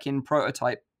still like in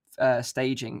prototype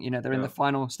staging. You know, they're in the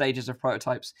final stages of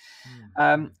prototypes.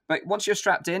 But once you're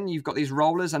strapped in, you've got these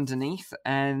rollers underneath,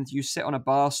 and you sit on a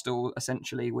bar stool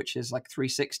essentially, which is like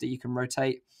 360. You can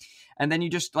rotate, and then you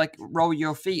just like roll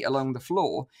your feet along the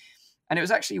floor. And it was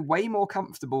actually way more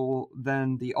comfortable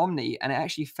than the Omni, and it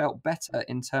actually felt better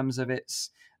in terms of its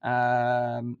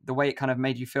the way it kind of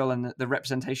made you feel, and the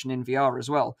representation in VR as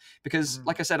well. Because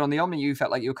like I said, on the Omni, you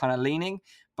felt like you were kind of leaning,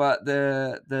 but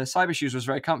the Cybershoes was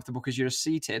very comfortable because you're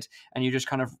seated and you're just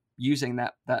kind of using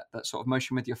that sort of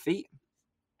motion with your feet.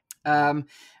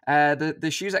 The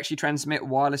shoes actually transmit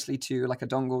wirelessly to like a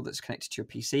dongle that's connected to your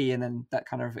PC, and then that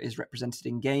kind of is represented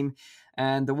in game.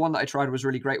 And the one that I tried was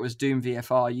really great was Doom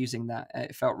VFR using that.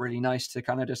 It felt really nice to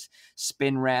kind of just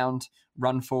spin round,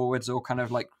 run forwards, or kind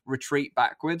of like retreat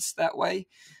backwards that way.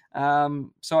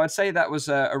 So I'd say that was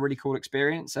a really cool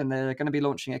experience, and they're going to be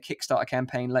launching a Kickstarter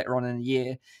campaign later on in the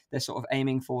year. They're sort of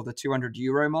aiming for the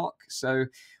 €200 mark. So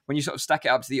when you sort of stack it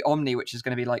up to the Omni, which is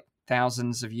going to be like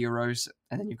thousands of euros,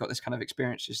 and then you've got this kind of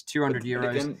experience, just €200.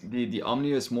 Again, the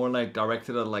Omni is more like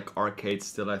directed at like arcades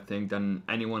still, I think, than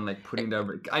anyone like putting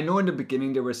that. I know in the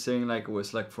beginning they were saying like it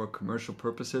was like for commercial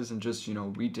purposes and just, you know,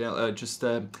 retail,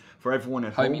 for everyone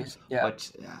at home. Yeah.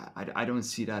 But I don't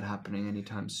see that happening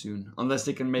anytime soon, unless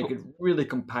they can make it really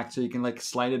compact so you can like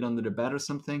slide it under the bed or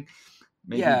something.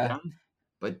 Maybe down.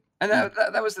 But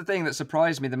that was the thing that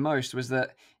surprised me the most, was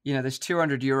that, you know, this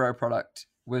 €200 product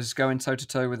was going toe to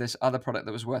toe with this other product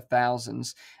that was worth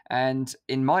thousands, and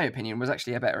in my opinion was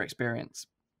actually a better experience.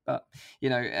 But you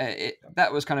know,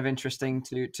 that was kind of interesting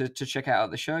to check out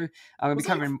at the show. I'm going to be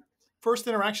covering first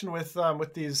interaction with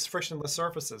these frictionless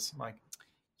surfaces, Mike.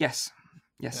 Yes,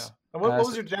 Yes. Yeah. And what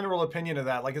was your general opinion of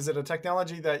that? Like, is it a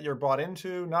technology that you're bought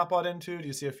into, not bought into? Do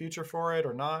you see a future for it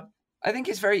or not? I think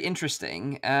it's very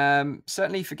interesting.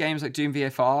 Certainly for games like Doom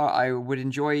VFR, I would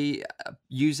enjoy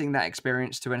using that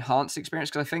experience to enhance the experience,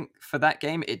 because I think for that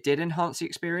game, it did enhance the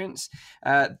experience.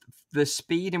 The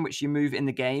speed in which you move in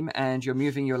the game and you're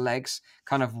moving your legs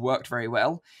kind of worked very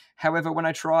well. However, when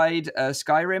I tried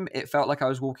Skyrim, it felt like I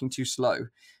was walking too slow.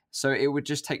 So it would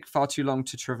just take far too long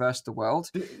to traverse the world.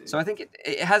 So I think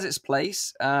it has its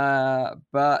place,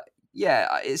 but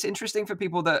yeah, it's interesting for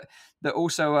people that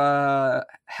also are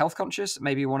health conscious,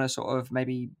 maybe want to sort of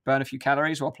maybe burn a few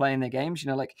calories while playing their games. You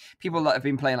know, like people that have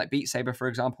been playing like Beat Saber, for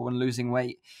example, and losing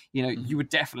weight. You know, you would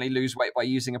definitely lose weight by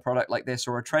using a product like this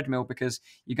or a treadmill, because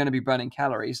you're going to be burning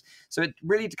calories. So it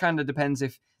really kind of depends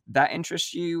if that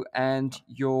interests you and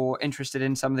you're interested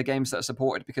in some of the games that are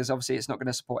supported, because obviously it's not going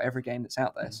to support every game that's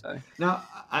out there. So now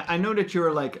I know that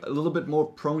you're like a little bit more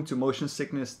prone to motion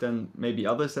sickness than maybe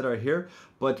others that are here,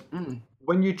 but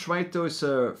when you tried those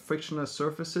frictionless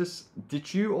surfaces,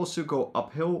 did you also go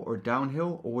uphill or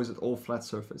downhill, or was it all flat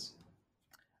surface?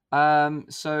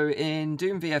 So in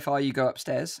Doom VFR you go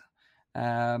upstairs,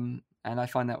 and I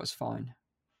find that was fine.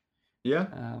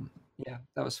 Yeah. Yeah,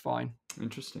 that was fine.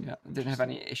 Interesting. Yeah, I didn't have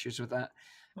any issues with that.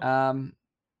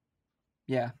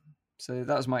 Yeah, so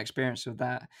that was my experience with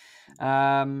that.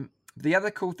 The other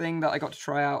cool thing that I got to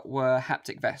try out were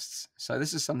haptic vests. So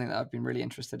this is something that I've been really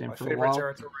interested in for a while.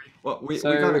 Territory. Well, we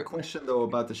got a question though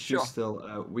about the shoes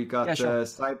still. We got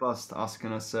Cybust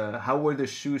asking us, how were the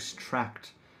shoes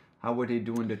tracked? How were they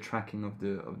doing the tracking of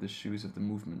the shoes, of the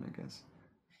movement, I guess?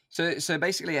 So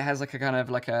basically, it has like a kind of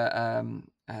like a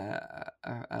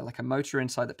motor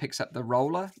inside that picks up the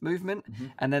roller movement,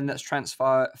 and then that's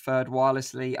transferred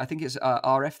wirelessly. I think it's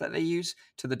RF that they use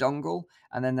to the dongle,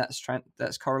 and then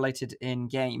that's correlated in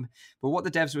game. But what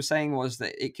the devs were saying was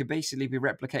that it could basically be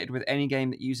replicated with any game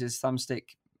that uses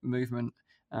thumbstick movement.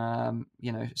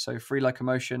 You know, so free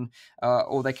locomotion,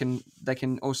 or they can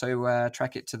also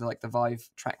track it to the Vive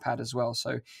trackpad as well.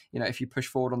 So, you know, if you push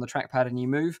forward on the trackpad and you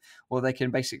move, or they can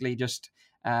basically just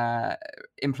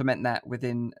implement that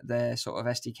within their sort of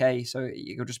SDK, so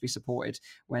it'll just be supported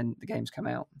when the games come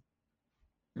out.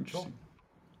 Interesting.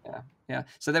 Yeah.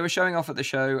 So they were showing off at the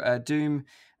show Doom,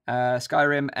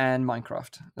 Skyrim, and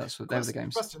Minecraft. They were the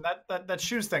games. Question: that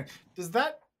shoes thing, does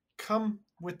that come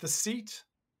with the seat?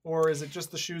 Or is it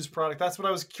just the shoes product? That's what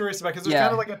I was curious about, because there's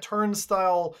kind of like a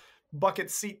turnstile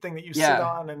bucket seat thing that you sit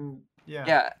on, and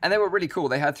and they were really cool.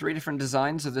 They had 3 different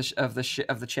designs of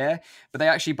the chair, but they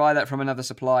actually buy that from another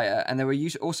supplier, and they were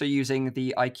also using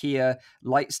the IKEA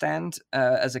light stand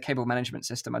as a cable management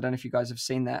system. I don't know if you guys have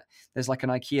seen that. There's like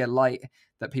an IKEA light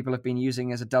that people have been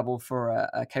using as a double for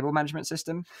a cable management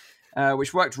system.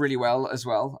 Which worked really well as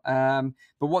well.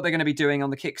 But what they're going to be doing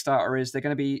on the Kickstarter is they're going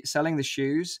to be selling the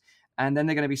shoes, and then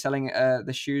they're going to be selling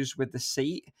the shoes with the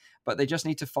seat, but they just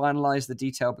need to finalize the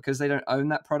detail because they don't own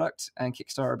that product. And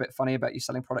Kickstarter are a bit funny about you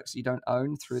selling products you don't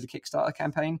own through the Kickstarter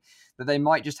campaign, that they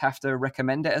might just have to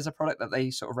recommend it as a product that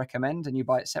they sort of recommend and you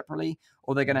buy it separately,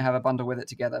 or they're going to have a bundle with it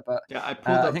together. But yeah, I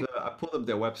pulled up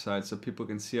their website so people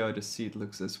can see how the seat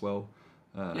looks as well.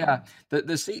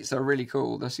 The seats are really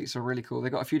cool.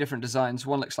 They've got a few different designs.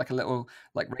 One looks like a little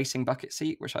racing bucket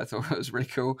seat, which I thought was really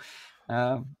cool.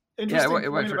 Interesting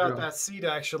point about that seat,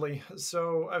 actually.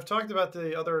 So I've talked about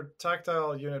the other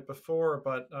tactile unit before,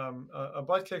 but a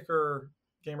Butt Kicker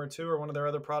Gamer 2 or one of their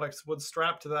other products would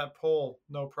strap to that pole,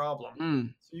 no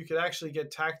problem. So you could actually get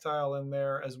tactile in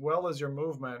there as well as your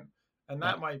movement, and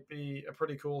that might be a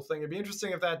pretty cool thing. It'd be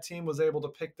interesting if that team was able to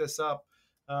pick this up.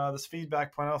 This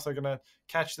feedback point, also going to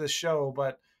catch this show,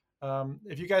 but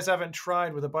if you guys haven't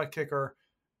tried with a Butt Kicker,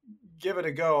 give it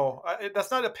a go. That's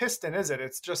not a piston, is it?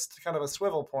 It's just kind of a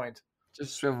swivel point.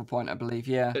 Just a swivel point, I believe.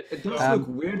 Yeah. It does look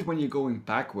weird when you're going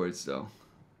backwards, though.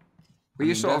 Well,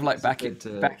 you're sort of like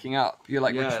backing up. You're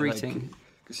retreating.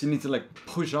 Because you need to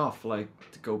push off to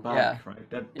go back, right?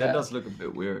 That does look a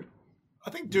bit weird. I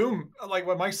think Doom, like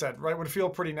what Mike said, right, would feel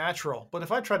pretty natural. But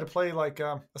if I tried to play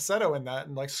Assetto in that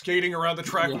and skating around the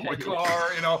track with my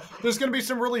car, there's going to be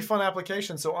some really fun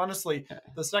applications. So honestly,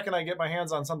 the second I get my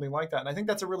hands on something like that, and I think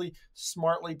that's a really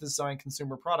smartly designed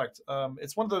consumer product.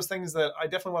 It's one of those things that I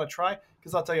definitely want to try,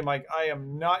 because I'll tell you, Mike, I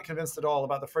am not convinced at all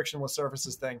about the frictionless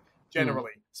surfaces thing,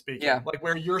 generally speaking. Yeah. Like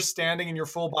where you're standing and your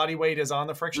full body weight is on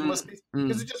the frictionless piece,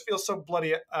 because it just feels so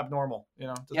bloody abnormal,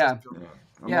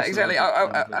 Yeah, exactly.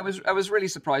 I was really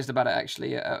surprised about it,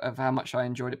 actually, of how much I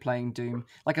enjoyed it playing Doom.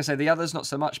 Like I say, the others not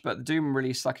so much, but Doom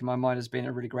really stuck in my mind as being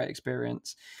a really great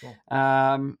experience. Cool.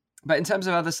 But in terms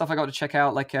of other stuff I got to check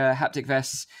out, like haptic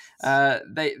vests, a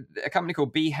company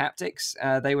called B Haptics,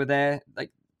 they were there.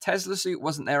 Tesla Suit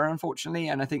wasn't there, unfortunately,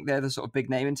 and I think they're the sort of big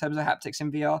name in terms of haptics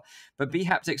in VR. But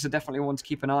bHaptics are definitely one to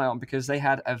keep an eye on, because they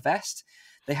had a vest,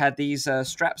 they had these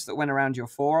straps that went around your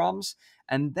forearms,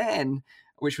 and then,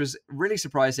 which was really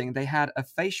surprising, they had a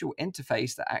facial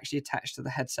interface that actually attached to the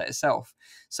headset itself.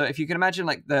 So if you can imagine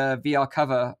like the VR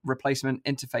cover replacement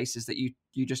interfaces that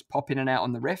you just pop in and out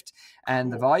on the Rift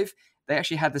and the Vive, they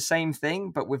actually had the same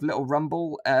thing, but with little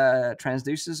rumble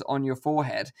transducers on your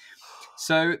forehead.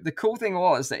 So the cool thing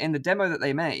was that in the demo that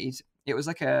they made, it was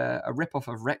like a rip-off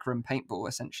of Rec Room Paintball,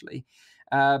 essentially.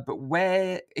 But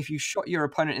where if you shot your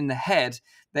opponent in the head,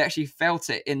 they actually felt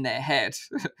it in their head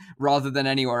rather than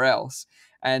anywhere else.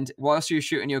 And whilst you're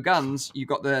shooting your guns, you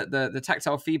got the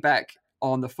tactile feedback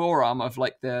on the forearm of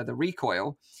like the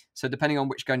recoil. So depending on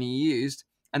which gun you used,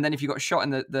 and then if you got shot in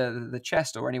the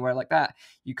chest or anywhere like that,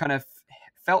 you kind of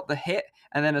felt the hit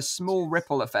and then a small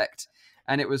ripple effect.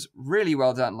 And it was really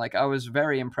well done. Like, I was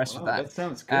very impressed with that. That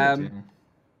sounds good.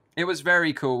 It was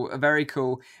very cool, very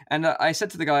cool. And I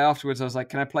said to the guy afterwards, I was like,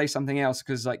 can I play something else?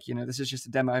 Because, like, you know, this is just a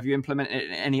demo. Have you implemented it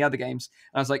in any other games?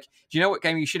 And I was like, do you know what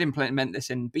game you should implement this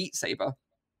in? Beat Saber.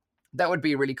 That would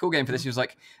be a really cool game for this. He was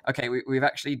like, okay, we've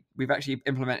actually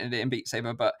implemented it in Beat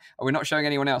Saber, but we're not showing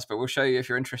anyone else, but we'll show you if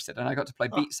you're interested. And I got to play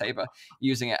Beat Saber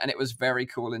using it, and it was very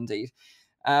cool indeed.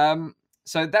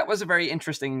 So that was a very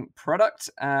interesting product.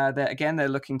 They're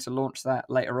looking to launch that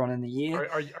later on in the year.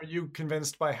 Are you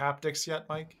convinced by haptics yet,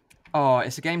 Mike? Oh,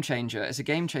 it's a game changer. It's a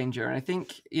game changer. And I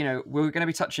think, you know, we're going to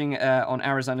be touching on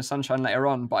Arizona Sunshine later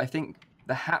on, but I think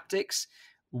the haptics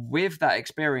with that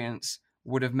experience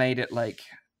would have made it like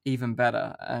even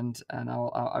better. And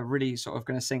I really sort of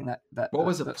going to sing that. What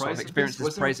was the price sort of experience?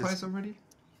 Was there a price already?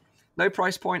 No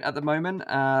price point at the moment,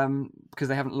 because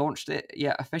they haven't launched it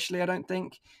yet officially, I don't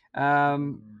think.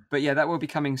 But yeah, that will be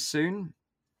coming soon.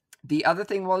 The other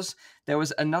thing was there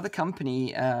was another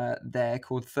company there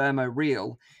called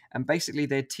Thermoreal, and basically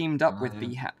they teamed up with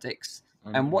bHaptics.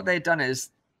 And what they'd done is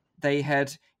they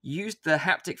had used the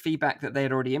haptic feedback that they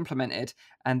had already implemented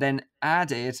and then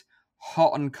added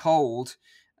hot and cold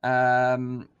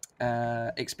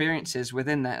experiences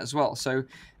within that as well. So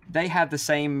they had the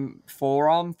same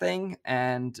forearm thing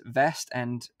and vest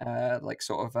and like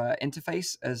sort of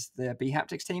interface as the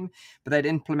bHaptics team, but they'd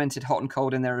implemented hot and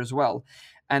cold in there as well.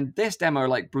 And this demo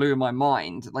like blew my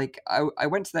mind. Like I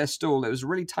went to their stall. It was a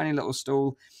really tiny little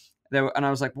stall. And I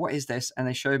was like, what is this? And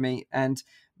they showed me. And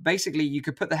basically you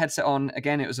could put the headset on.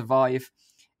 Again, it was a Vive.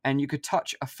 And you could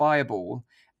touch a fireball.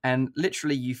 And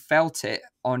literally you felt it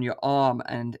on your arm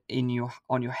and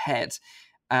on your head.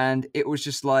 And it was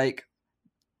just like,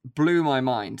 blew my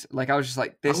mind. Like I was just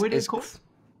like, this is cool.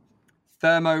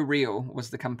 Thermoreal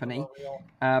was the company,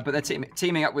 but they're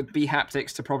teaming up with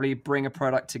bHaptics to probably bring a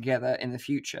product together in the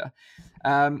future.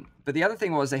 But the other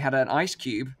thing was they had an ice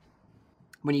cube.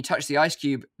 When you touch the ice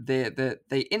cube,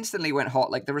 they instantly went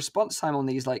hot. Like the response time on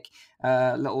these like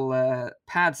little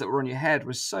pads that were on your head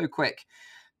was so quick.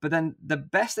 But then the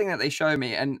best thing that they showed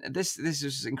me, and this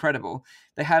is incredible,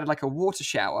 they had like a water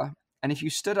shower, and if you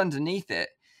stood underneath it,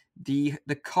 the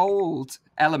cold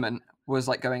element was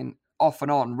like going off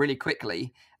and on really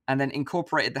quickly, and then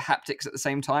incorporated the haptics at the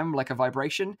same time, like a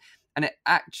vibration, and it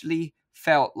actually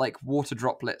felt like water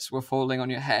droplets were falling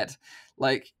on your head.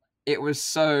 Like it was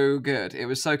so good, it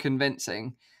was so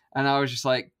convincing, and I was just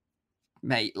like,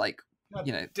 mate, like,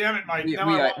 you know, damn it, Mike.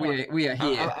 We are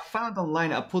here. I found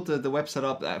online. I put the website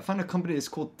up. I found a company that's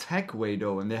called Techway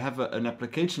though, and they have an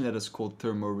application that is called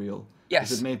Thermoreal.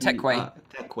 Yes, Techway.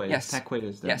 Techway. Yes, Techway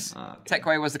is them. Yes, okay.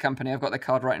 Techway was the company. I've got the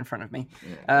card right in front of me.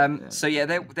 So yeah,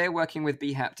 they're working with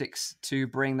bHaptics to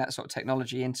bring that sort of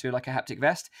technology into like a haptic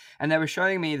vest, and they were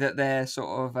showing me that they're sort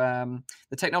of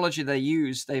the technology they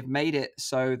use. They've made it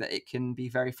so that it can be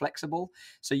very flexible.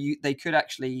 So they could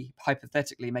actually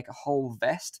hypothetically make a whole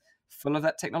vest full of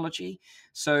that technology.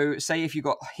 So say if you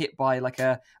got hit by like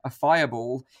a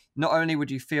fireball, not only would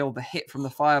you feel the hit from the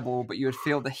fireball, but you would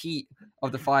feel the heat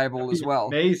of the fireball as well.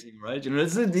 Amazing, right? You know,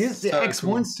 this is the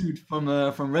X1 suit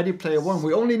from Ready Player One.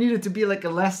 We only needed to be like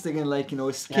elastic and like, you know,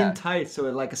 skin tight, so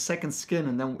like a second skin,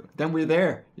 and then we're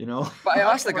there, you know. But I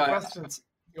asked the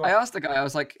guy, I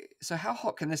was like, so how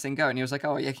hot can this thing go? And he was like,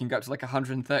 oh yeah, it can go up to like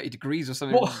 130 degrees or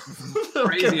something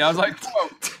crazy. I was like, whoa.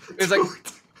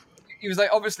 He was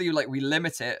like, obviously, like we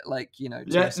limit it, like, you know.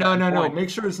 No. Make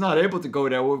sure it's not able to go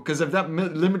there, because if that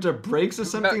limiter breaks or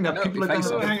something, people are going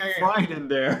to get fried in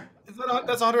there.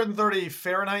 That's 130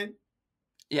 Fahrenheit.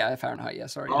 Yeah, Fahrenheit. Yeah,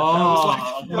 sorry.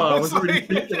 I was already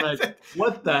thinking like,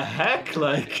 what the heck,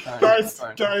 like. Guys,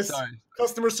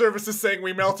 customer service is saying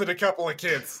we melted a couple of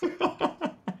kids.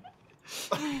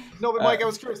 No, but Mike, I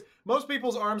was curious. Most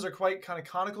people's arms are quite kind of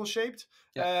conical shaped.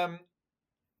 Yeah.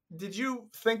 did you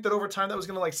think that over time that was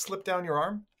going to like slip down your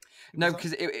arm? No,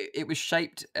 because it was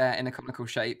shaped in a conical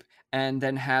shape and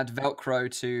then had Velcro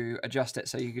to adjust it,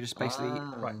 so you could just basically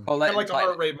pull it like a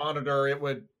heart rate monitor.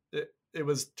 It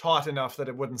was taut enough that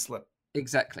it wouldn't slip.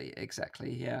 Exactly.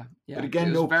 Yeah. But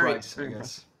again, no price, I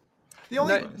guess.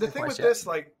 The thing with this,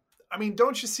 like, I mean,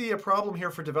 don't you see a problem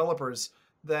here for developers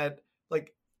that,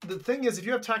 like, the thing is, if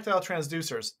you have tactile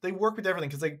transducers, they work with everything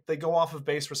because they go off of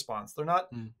base response. They're not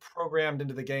programmed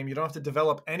into the game. You don't have to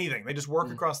develop anything. They just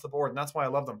work across the board, and that's why I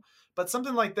love them. But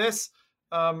something like this,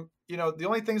 you know, the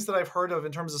only things that I've heard of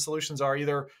in terms of solutions are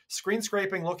either screen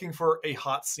scraping, looking for a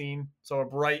hot scene, so a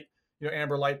bright, you know,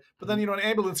 amber light. But then, you know, an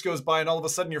ambulance goes by and all of a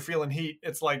sudden you're feeling heat.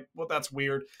 It's like, well, that's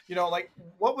weird. You know, like,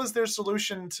 what was their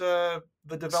solution to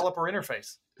the developer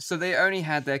interface? So they only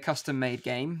had their custom-made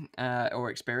game or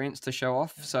experience to show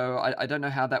off. So I don't know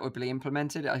how that would be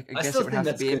implemented. I guess it would have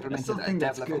to be implemented at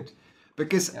dev level.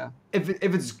 Because if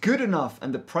it's good enough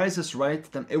and the price is right,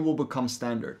 then it will become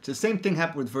standard. The same thing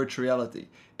happened with virtual reality.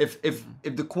 If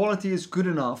the quality is good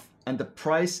enough and the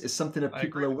price is something that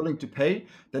people are willing to pay,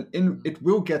 then it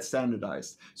will get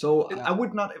standardized. So I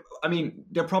would not. I mean,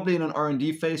 they're probably in an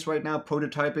R&D phase right now,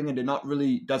 prototyping, and they're not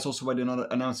really. That's also why they're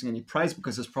not announcing any price,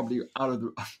 because it's probably out of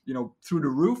the, you know, through the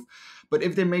roof. But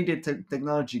if they made the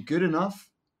technology good enough,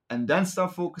 and then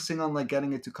start focusing on like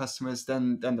getting it to customers,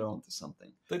 then they're onto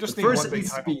something. They just need one big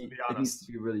title, to be honest. It needs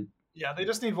to be really. Yeah, they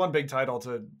just need one big title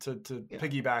to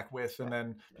piggyback with, and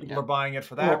then people are buying it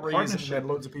for that reason. And then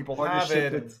loads of people have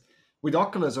it. With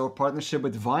Oculus, or partnership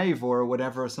with Vive or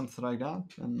whatever, or something like that.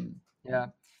 And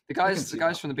the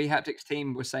guys from the bHaptics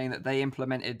team were saying that they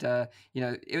implemented, you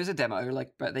know, it was a demo,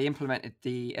 but they implemented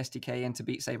the SDK into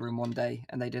Beat Saber in one day,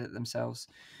 and they did it themselves.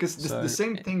 Because the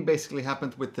same thing basically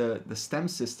happened with the STEM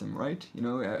system, right? You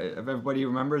know, everybody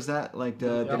remembers that, like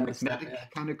the magnetic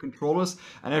kind of controllers,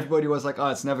 and everybody was like, oh,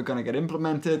 it's never going to get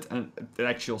implemented, and it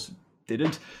actually also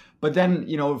didn't. But then,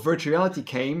 you know, virtual reality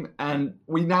came, and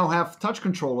we now have touch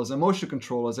controllers and motion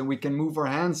controllers, and we can move our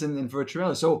hands in virtual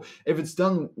reality. So if it's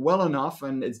done well enough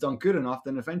and it's done good enough,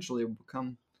 then eventually it'll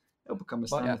become a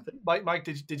standard thing. Mike,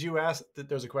 did you ask?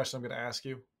 There's a question I'm going to ask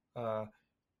you.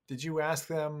 Did you ask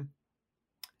them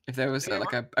if there was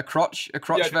like a crotch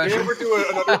version? Did you ever do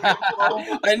another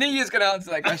I knew you was going to answer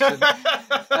that question.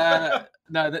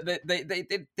 No,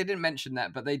 they didn't mention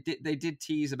that, but they did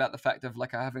tease about the fact of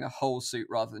like having a whole suit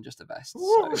rather than just a vest. Ooh,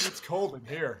 so it's cold in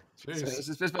here. So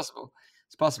it's possible.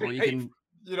 It's possible. Hey, you can,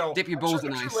 you know, dip your balls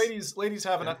in ice. Ladies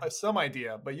have some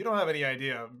idea, but you don't have any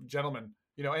idea, gentlemen.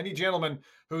 You know, any gentleman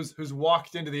who's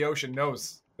walked into the ocean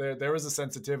knows there is a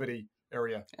sensitivity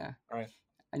area. Yeah. All right.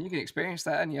 And you can experience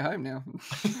that in your home now.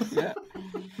 Yeah.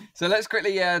 So let's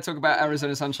quickly talk about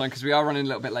Arizona Sunshine, because we are running a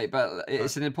little bit late, but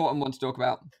it's an important one to talk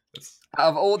about. Out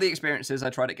of all the experiences I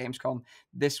tried at Gamescom,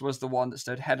 this was the one that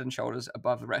stood head and shoulders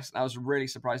above the rest. And I was really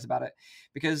surprised about it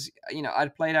because, you know,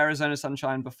 I'd played Arizona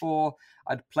Sunshine before.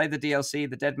 I'd played the DLC,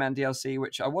 the Dead Man DLC,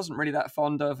 which I wasn't really that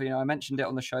fond of. You know, I mentioned it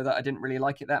on the show that I didn't really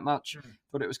like it that much.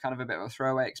 Thought it was kind of a bit of a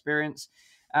throwaway experience.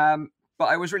 But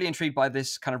I was really intrigued by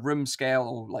this kind of room scale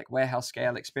or like warehouse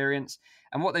scale experience.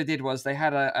 And what they did was they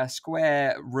had a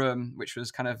square room, which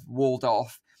was kind of walled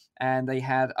off, and they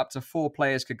had up to 4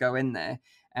 players could go in there.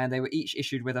 And they were each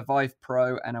issued with a Vive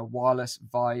Pro and a wireless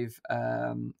Vive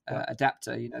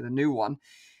adapter, you know, the new one,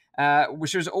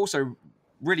 which was also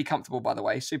really comfortable, by the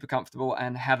way, super comfortable,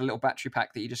 and had a little battery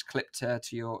pack that you just clipped to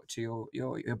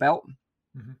your belt.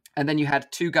 Mm-hmm. And then you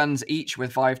had 2 guns each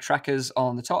with Vive trackers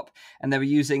on the top, and they were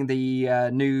using the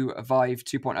new Vive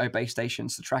 2.0 base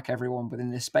stations to track everyone within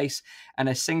this space, and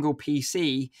a single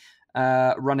PC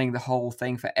running the whole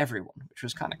thing for everyone, which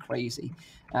was kind of crazy.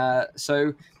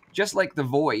 So just like the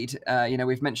Void, you know,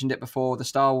 we've mentioned it before, the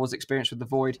Star Wars experience with the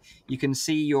Void, you can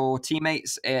see your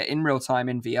teammates in real time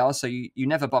in VR, so you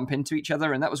never bump into each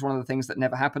other, and that was one of the things that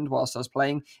never happened whilst I was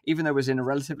playing. Even though it was in a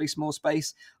relatively small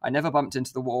space, I never bumped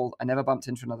into the wall, I never bumped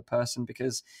into another person,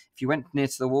 because if you went near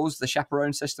to the walls, the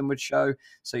chaperone system would show,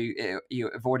 so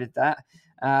you avoided that.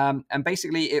 And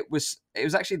basically it was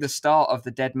actually the start of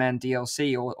the Dead Man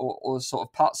DLC, or sort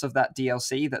of parts of that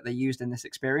DLC that they used in this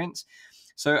experience.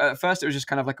 So at first it was just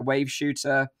kind of like a wave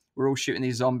shooter. We're all shooting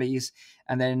these zombies.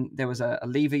 And then there was a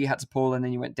lever you had to pull, and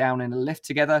then you went down in a lift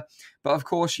together. But of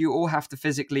course, you all have to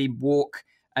physically walk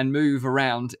and move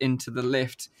around into the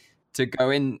lift to go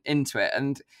into it.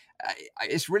 And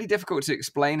it's really difficult to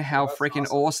explain how freaking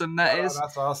awesome that is.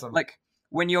 That's awesome. Like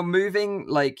when you're moving,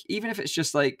 like even if it's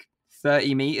just like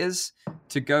 30 meters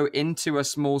to go into a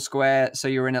small square so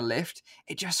you're in a lift,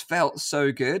 it just felt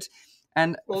so good.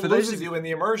 And for those of you in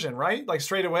the immersion, right? Like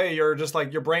straight away, you're just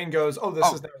like, your brain goes, oh, this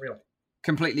is not real.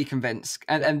 completely convinced.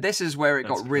 And this is where it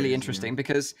got really interesting,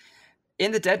 because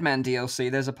in the Deadman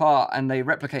DLC, there's a part, and they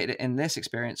replicate it in this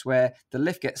experience, where the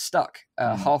lift gets stuck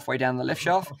halfway down the lift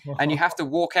shaft, and you have to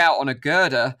walk out on a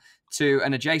girder to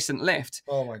an adjacent lift.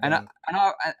 Oh my God.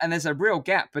 And there's a real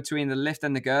gap between the lift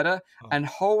and the girder, and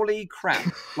holy crap,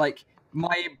 like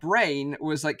my brain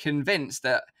was like convinced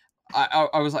that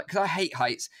I was like, because I hate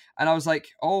heights, and I was like,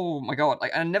 oh my God,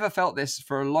 like I never felt this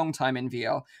for a long time in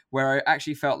VR, where I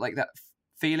actually felt like that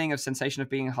feeling of sensation of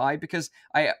being high, because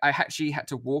I actually had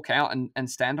to walk out and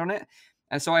stand on it.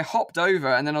 And so I hopped over,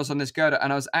 and then I was on this girder,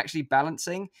 and I was actually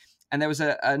balancing, and there was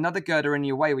another girder in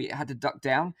your way where you had to duck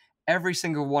down. Every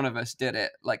single one of us did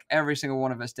it. Like every single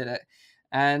one of us did it.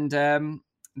 And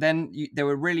then there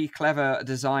were really clever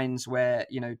designs where,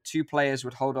 you know, 2 players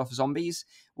would hold off zombies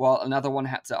while another one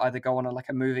had to either go on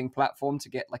a moving platform to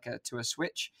get to a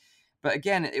switch. But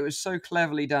again, it was so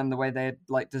cleverly done, the way they had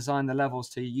like designed the levels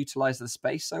to utilize the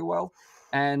space so well,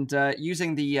 and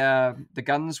using the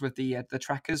guns with the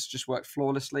trackers just worked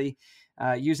flawlessly.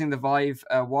 Using the Vive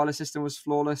wireless system was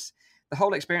flawless. The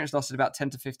whole experience lasted about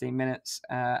 10 to 15 minutes,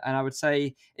 and I would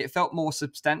say it felt more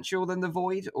substantial than the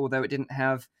Void, although it didn't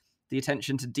have the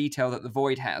attention to detail that the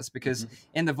Void has, because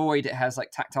in the Void it has like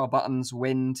tactile buttons,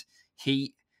 wind,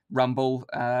 heat, rumble.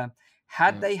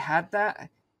 Had they had that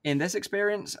in this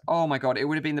experience, oh my God, it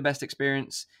would have been the best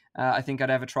experience I think I'd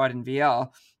ever tried in VR.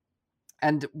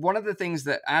 And one of the things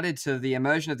that added to the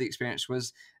immersion of the experience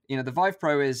was, you know, the Vive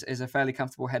Pro is a fairly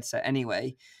comfortable headset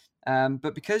anyway.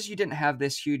 But because you didn't have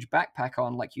this huge backpack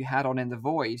on like you had on in the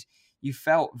Void, you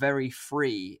felt very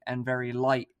free and very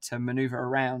light to maneuver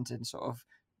around and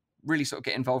really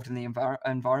get involved in the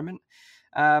environment.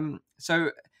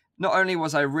 So not only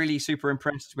was I really super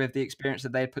impressed with the experience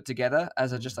that they had put together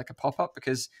as just like a pop-up,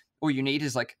 because all you need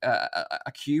is like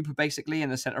a cube basically in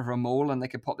the center of a mall, and they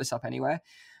could pop this up anywhere.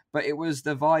 But it was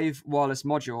the Vive wireless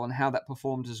module and how that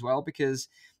performed as well, because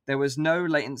there was no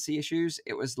latency issues.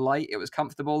 It was light, it was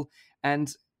comfortable,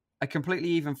 and I completely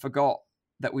even forgot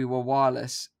that we were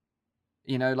wireless.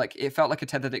 You know, like it felt like a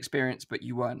tethered experience, but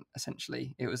you weren't,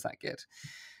 essentially. It was that good.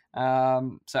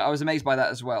 So I was amazed by that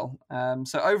as well.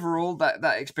 So overall,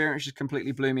 that experience just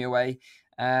completely blew me away,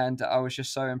 and I was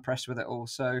just so impressed with it all.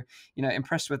 So, you know,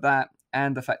 impressed with that,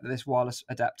 and the fact that this wireless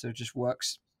adapter just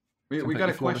works. We got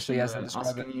a question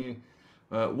asking you,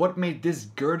 what made this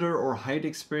girder or height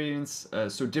experience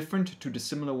so different to the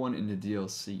similar one in the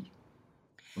DLC?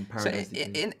 So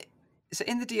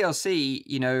in the DLC,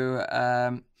 you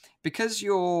know, because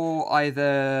you're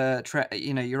either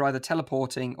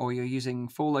teleporting or you're using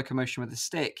full locomotion with a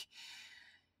stick,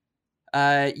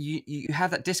 you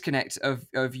have that disconnect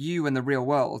of you and the real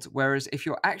world. Whereas if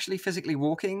you're actually physically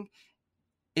walking,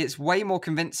 it's way more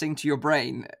convincing to your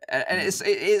brain, and it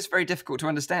is very difficult to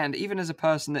understand, even as a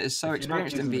person that is so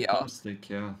experienced in VR.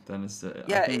 Then I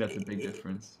think that's a big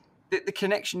difference. The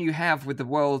connection you have with the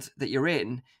world that you're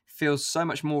in feels so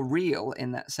much more real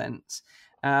in that sense,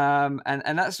 and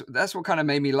that's what kind of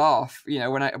made me laugh. You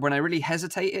know, when I really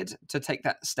hesitated to take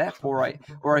that step, or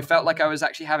I felt like I was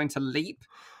actually having to leap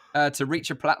to reach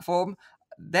a platform,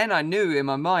 then I knew in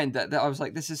my mind that I was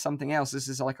like, this is something else. This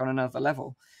is like on another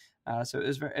level. So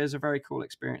it was a very cool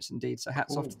experience indeed. So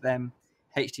hats off to them,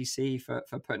 HTC, for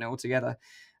putting it all together.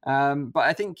 But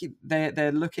I think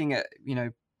they're looking at, you know,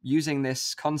 using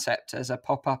this concept as a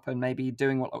pop-up and maybe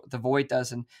doing what the Void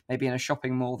does, and maybe in a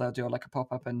shopping mall they'll do like a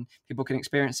pop-up and people can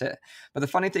experience it. But the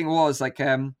funny thing was, like,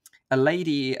 a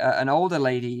lady, an older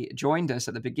lady, joined us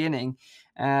at the beginning,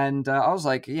 and I was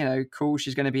like, you know, cool,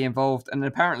 she's going to be involved. And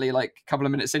apparently, like a couple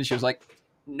of minutes in, she was like,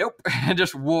 nope, and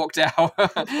just walked out.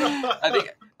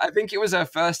 I think it was her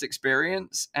first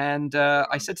experience, and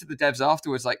I said to the devs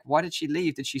afterwards, like, why did she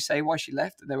leave? Did she say why she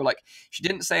left? And they were like, she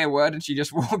didn't say a word, and she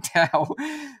just walked out.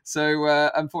 So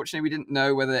unfortunately, we didn't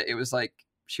know whether it was like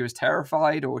she was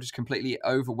terrified or just completely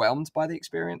overwhelmed by the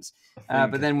experience.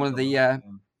 But then one of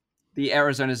the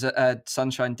Arizona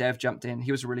Sunshine dev jumped in.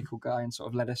 He was a really cool guy and sort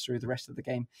of led us through the rest of the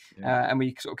game, and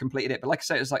we sort of completed it. But like I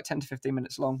said, it was like 10 to 15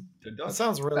 minutes long. That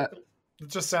sounds really... It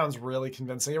just sounds really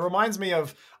convincing. It reminds me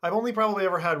of, I've only probably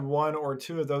ever had 1 or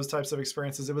 2 of those types of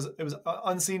experiences. It was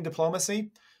Unseen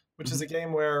Diplomacy, which is a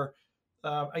game where,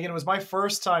 again, it was my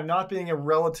first time not being a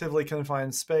relatively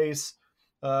confined space,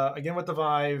 again with the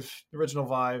Vive, the original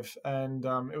Vive, and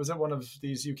it was at one of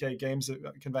these UK games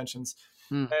conventions.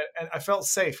 And I felt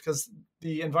safe because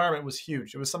the environment was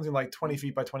huge. It was something like 20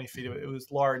 feet by 20 feet. It was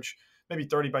large, maybe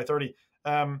 30 by 30.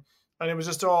 And it was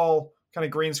just all kind of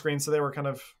green screen. So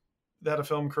they had a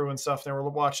film crew and stuff. They were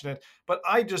watching it. But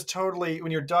I just totally,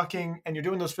 when you're ducking and you're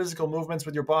doing those physical movements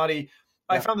with your body,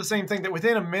 I found the same thing, that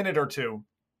within a minute or two,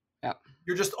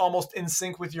 you're just almost in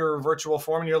sync with your virtual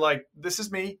form, and you're like, this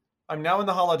is me. I'm now in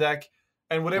the holodeck,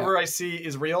 and whatever I see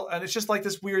is real. And it's just like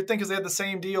this weird thing, because they had the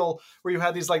same deal where you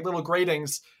had these like little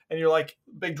gratings, and you're like,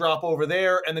 big drop over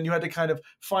there, and then you had to kind of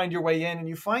find your way in, and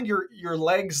you find your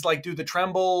legs like do the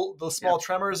tremble, the small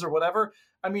tremors or whatever.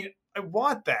 I mean, I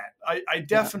want that. I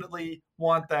definitely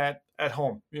want that at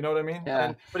home. You know what I mean?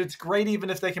 Yeah. But it's great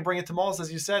even if they can bring it to malls.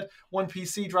 As you said, one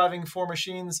PC driving 4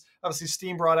 machines. Obviously,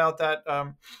 Steam brought out that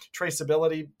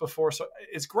traceability before. So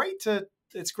it's great to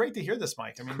hear this,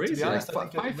 Mike. I mean, crazy. To be honest,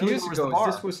 like, I think 5 years ago,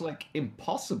 this this was like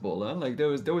impossible. Huh? Like there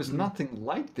was nothing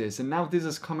like this, and now this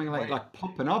is coming like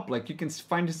popping up. Like you can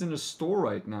find this in the store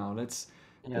right now. That's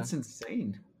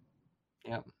insane.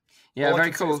 Yeah,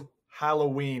 very cool.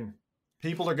 Halloween.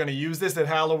 People are going to use this at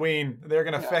Halloween. They're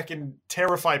going to fucking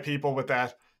terrify people with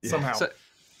that somehow. So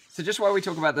just while we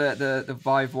talk about the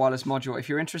Vive wireless module, if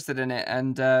you're interested in it,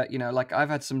 and like I've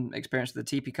had some experience with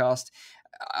the TPcast,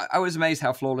 I was amazed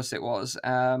how flawless it was.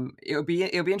 It'll be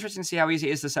interesting to see how easy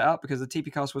it is to set up, because the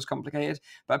TPcast was complicated,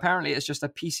 but apparently it's just a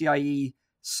PCIe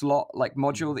slot like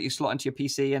module that you slot into your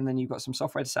PC, and then you've got some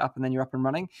software to set up, and then you're up and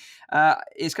running.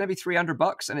 It's going to be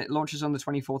 $300, and it launches on the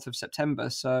 24th of September.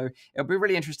 So it'll be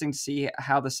really interesting to see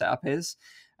how the setup is.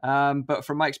 But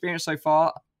from my experience so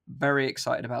far, very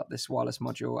excited about this wireless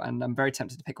module, and I'm very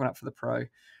tempted to pick one up for the Pro.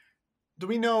 Do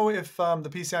we know if the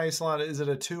PCIe slot, is it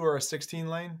a 2 or a 16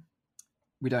 lane?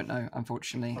 We don't know,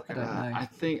 unfortunately. Okay. I don't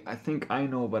know. I think I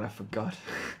know, but I forgot.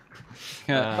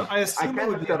 I assume it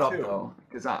would be that a up 2. though,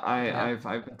 because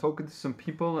I've been talking to some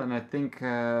people, and I think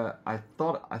I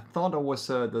thought it was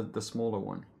the smaller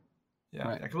one. Yeah,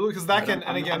 Right. because that can,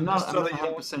 and again, I'm not just so that you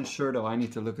 100% sure though. I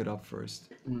need to look it up first.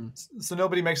 so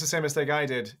nobody makes the same mistake I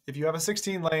did. If you have a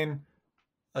 16 lane,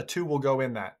 a 2 will go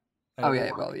in that. Oh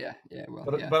yeah, well, yeah, well,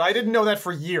 But I didn't know that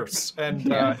for years, and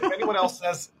if anyone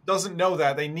else doesn't know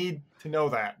that, they need to know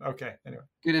that. Okay, anyway.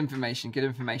 Good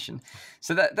information.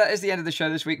 So that is the end of the show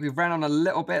this week. We've ran on a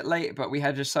little bit late, but we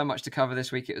had just so much to cover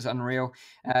this week. It was unreal.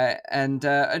 And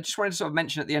I just wanted to sort of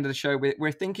mention at the end of the show,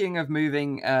 we're thinking of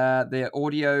moving the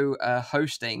audio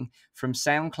hosting from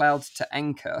SoundCloud to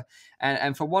Anchor,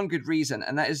 and for one good reason,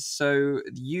 and that is so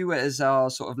you as our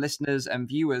sort of listeners and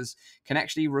viewers can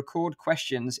actually record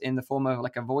questions in the form of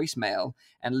like a voicemail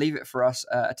and leave it for us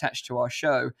attached to our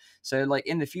show. So like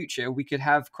in the future, we could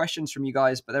have questions from you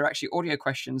guys, but they're actually audio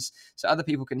questions, so other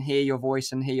people can hear your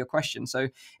voice and hear your question. So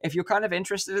if you're kind of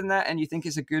interested in that and you think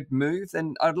it's a good move,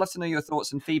 then I'd love to know your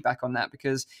thoughts and feedback on that,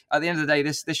 because at the end of the day,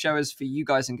 this show is for you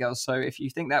guys and girls. So if you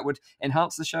think that would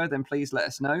enhance the show, then please let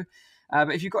us know.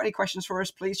 But if you've got any questions for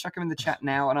us, please chuck them in the chat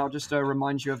now, and I'll just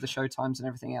remind you of the show times and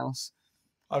everything else.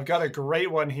 I've got a great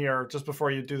one here just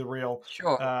before you do the reel.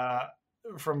 Sure.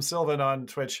 From Sylvan on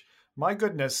Twitch. My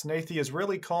goodness, Nathy is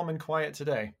really calm and quiet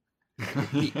today.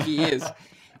 He is.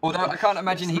 Although I can't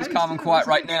imagine he's calm and quiet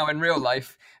right now in real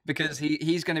life, because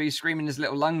he's going to be screaming his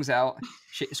little lungs out,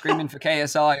 screaming for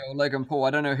KSI or Logan Paul. I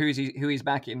don't know who he's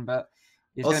backing, but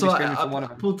he's going to be screaming for one of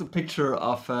them. I pulled a picture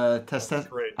of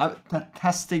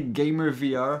Tastic Gamer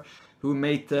VR, who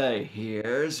made the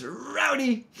Here's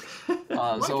Rowdy. Mike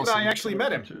awesome. And I actually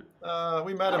met him.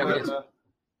 We met him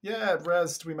at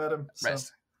Rest. We met him. So.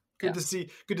 Rest. Good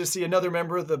to see another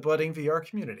member of the budding VR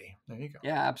community. There you go.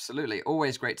 Yeah, absolutely.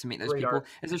 Always great to meet those people. Art.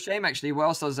 It's a shame, actually,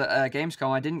 whilst I was at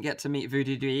Gamescom, I didn't get to meet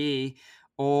Voodoo DE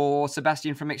or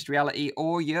Sebastian from Mixed Reality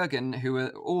or Jürgen, who were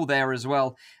all there as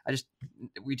well.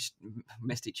 We just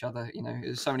missed each other. You know,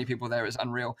 there's so many people there. It's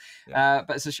unreal. Yeah.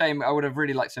 But it's a shame. I would have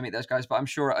really liked to meet those guys, but I'm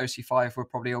sure at OC5 we're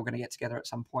probably all going to get together at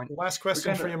some point. Last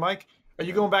question for you, Mike. Are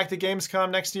you going back to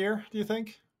Gamescom next year, do you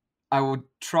think? I will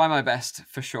try my best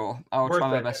for sure. I will try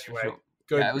my best for sure.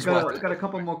 Good. Yeah, we got a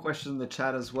couple more questions in the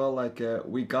chat as well. Like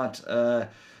we got the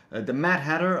Mad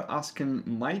Hatter asking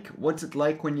Mike, what's it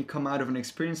like when you come out of an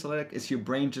experience like? Is your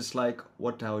brain just like,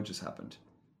 what the hell just happened?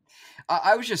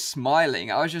 I was just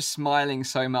smiling. I was just smiling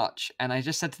so much, and I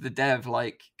just said to the dev,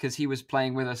 like, because he was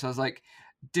playing with us, I was like,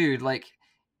 dude, like,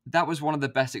 that was one of the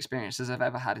best experiences I've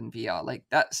ever had in VR. Like,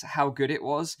 that's how good it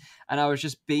was. And I was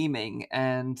just beaming,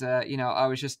 and, I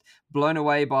was just blown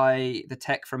away by the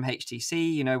tech from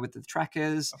HTC, with the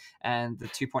trackers and the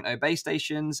 2.0 base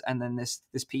stations, and then this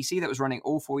PC that was running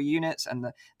all 4 units and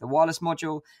the wireless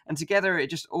module. And together it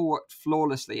just all worked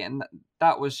flawlessly. And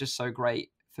that was just so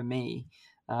great for me.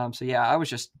 So yeah, I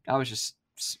was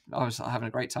having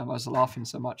a great time. I was laughing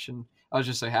so much, and I was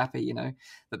just so happy,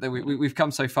 that we've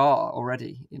come so far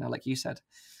already, like you said.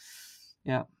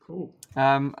 Yeah. Cool.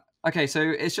 Okay, so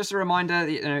it's just a reminder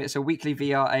that it's a weekly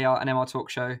VR, AR, and MR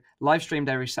talk show, live streamed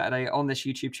every Saturday on this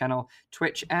YouTube channel,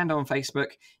 Twitch, and on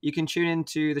Facebook. You can tune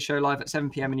into the show live at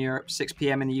 7 p.m. in Europe, 6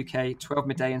 p.m. in the UK, 12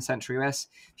 midday in Central US.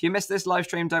 If you missed this live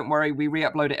stream, don't worry, we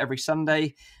re-upload it every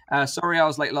Sunday. Sorry, I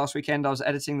was late last weekend. I was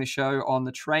editing the show on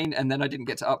the train, and then I didn't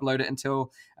get to upload it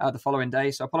until the following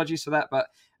day. So apologies for that, but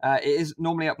it is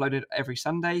normally uploaded every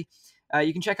Sunday.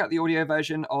 You can check out the audio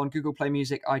version on Google Play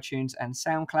Music, iTunes, and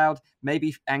SoundCloud.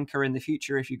 Maybe Anchor in the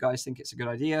future if you guys think it's a good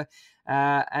idea.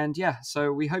 And yeah,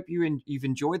 so we hope you've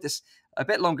enjoyed this a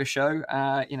bit longer show.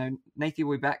 Nathan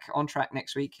will be back on track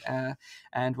next week,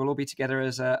 and we'll all be together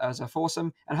as a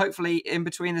foursome. And hopefully, in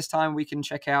between this time, we can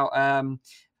check out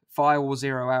Firewall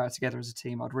 0 Hour together as a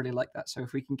team. I'd really like that. So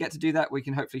if we can get to do that, we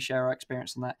can hopefully share our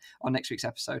experience on that on next week's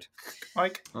episode.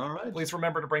 Mike, all right. Please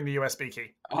remember to bring the USB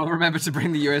key. I'll remember to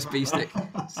bring the USB stick.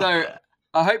 So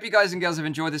I hope you guys and girls have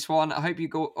enjoyed this one. I hope you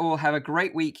all have a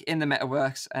great week in the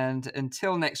metaverse. And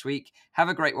until next week, have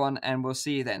a great one, and we'll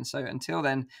see you then. So until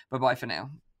then, bye-bye for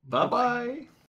now. Bye-bye.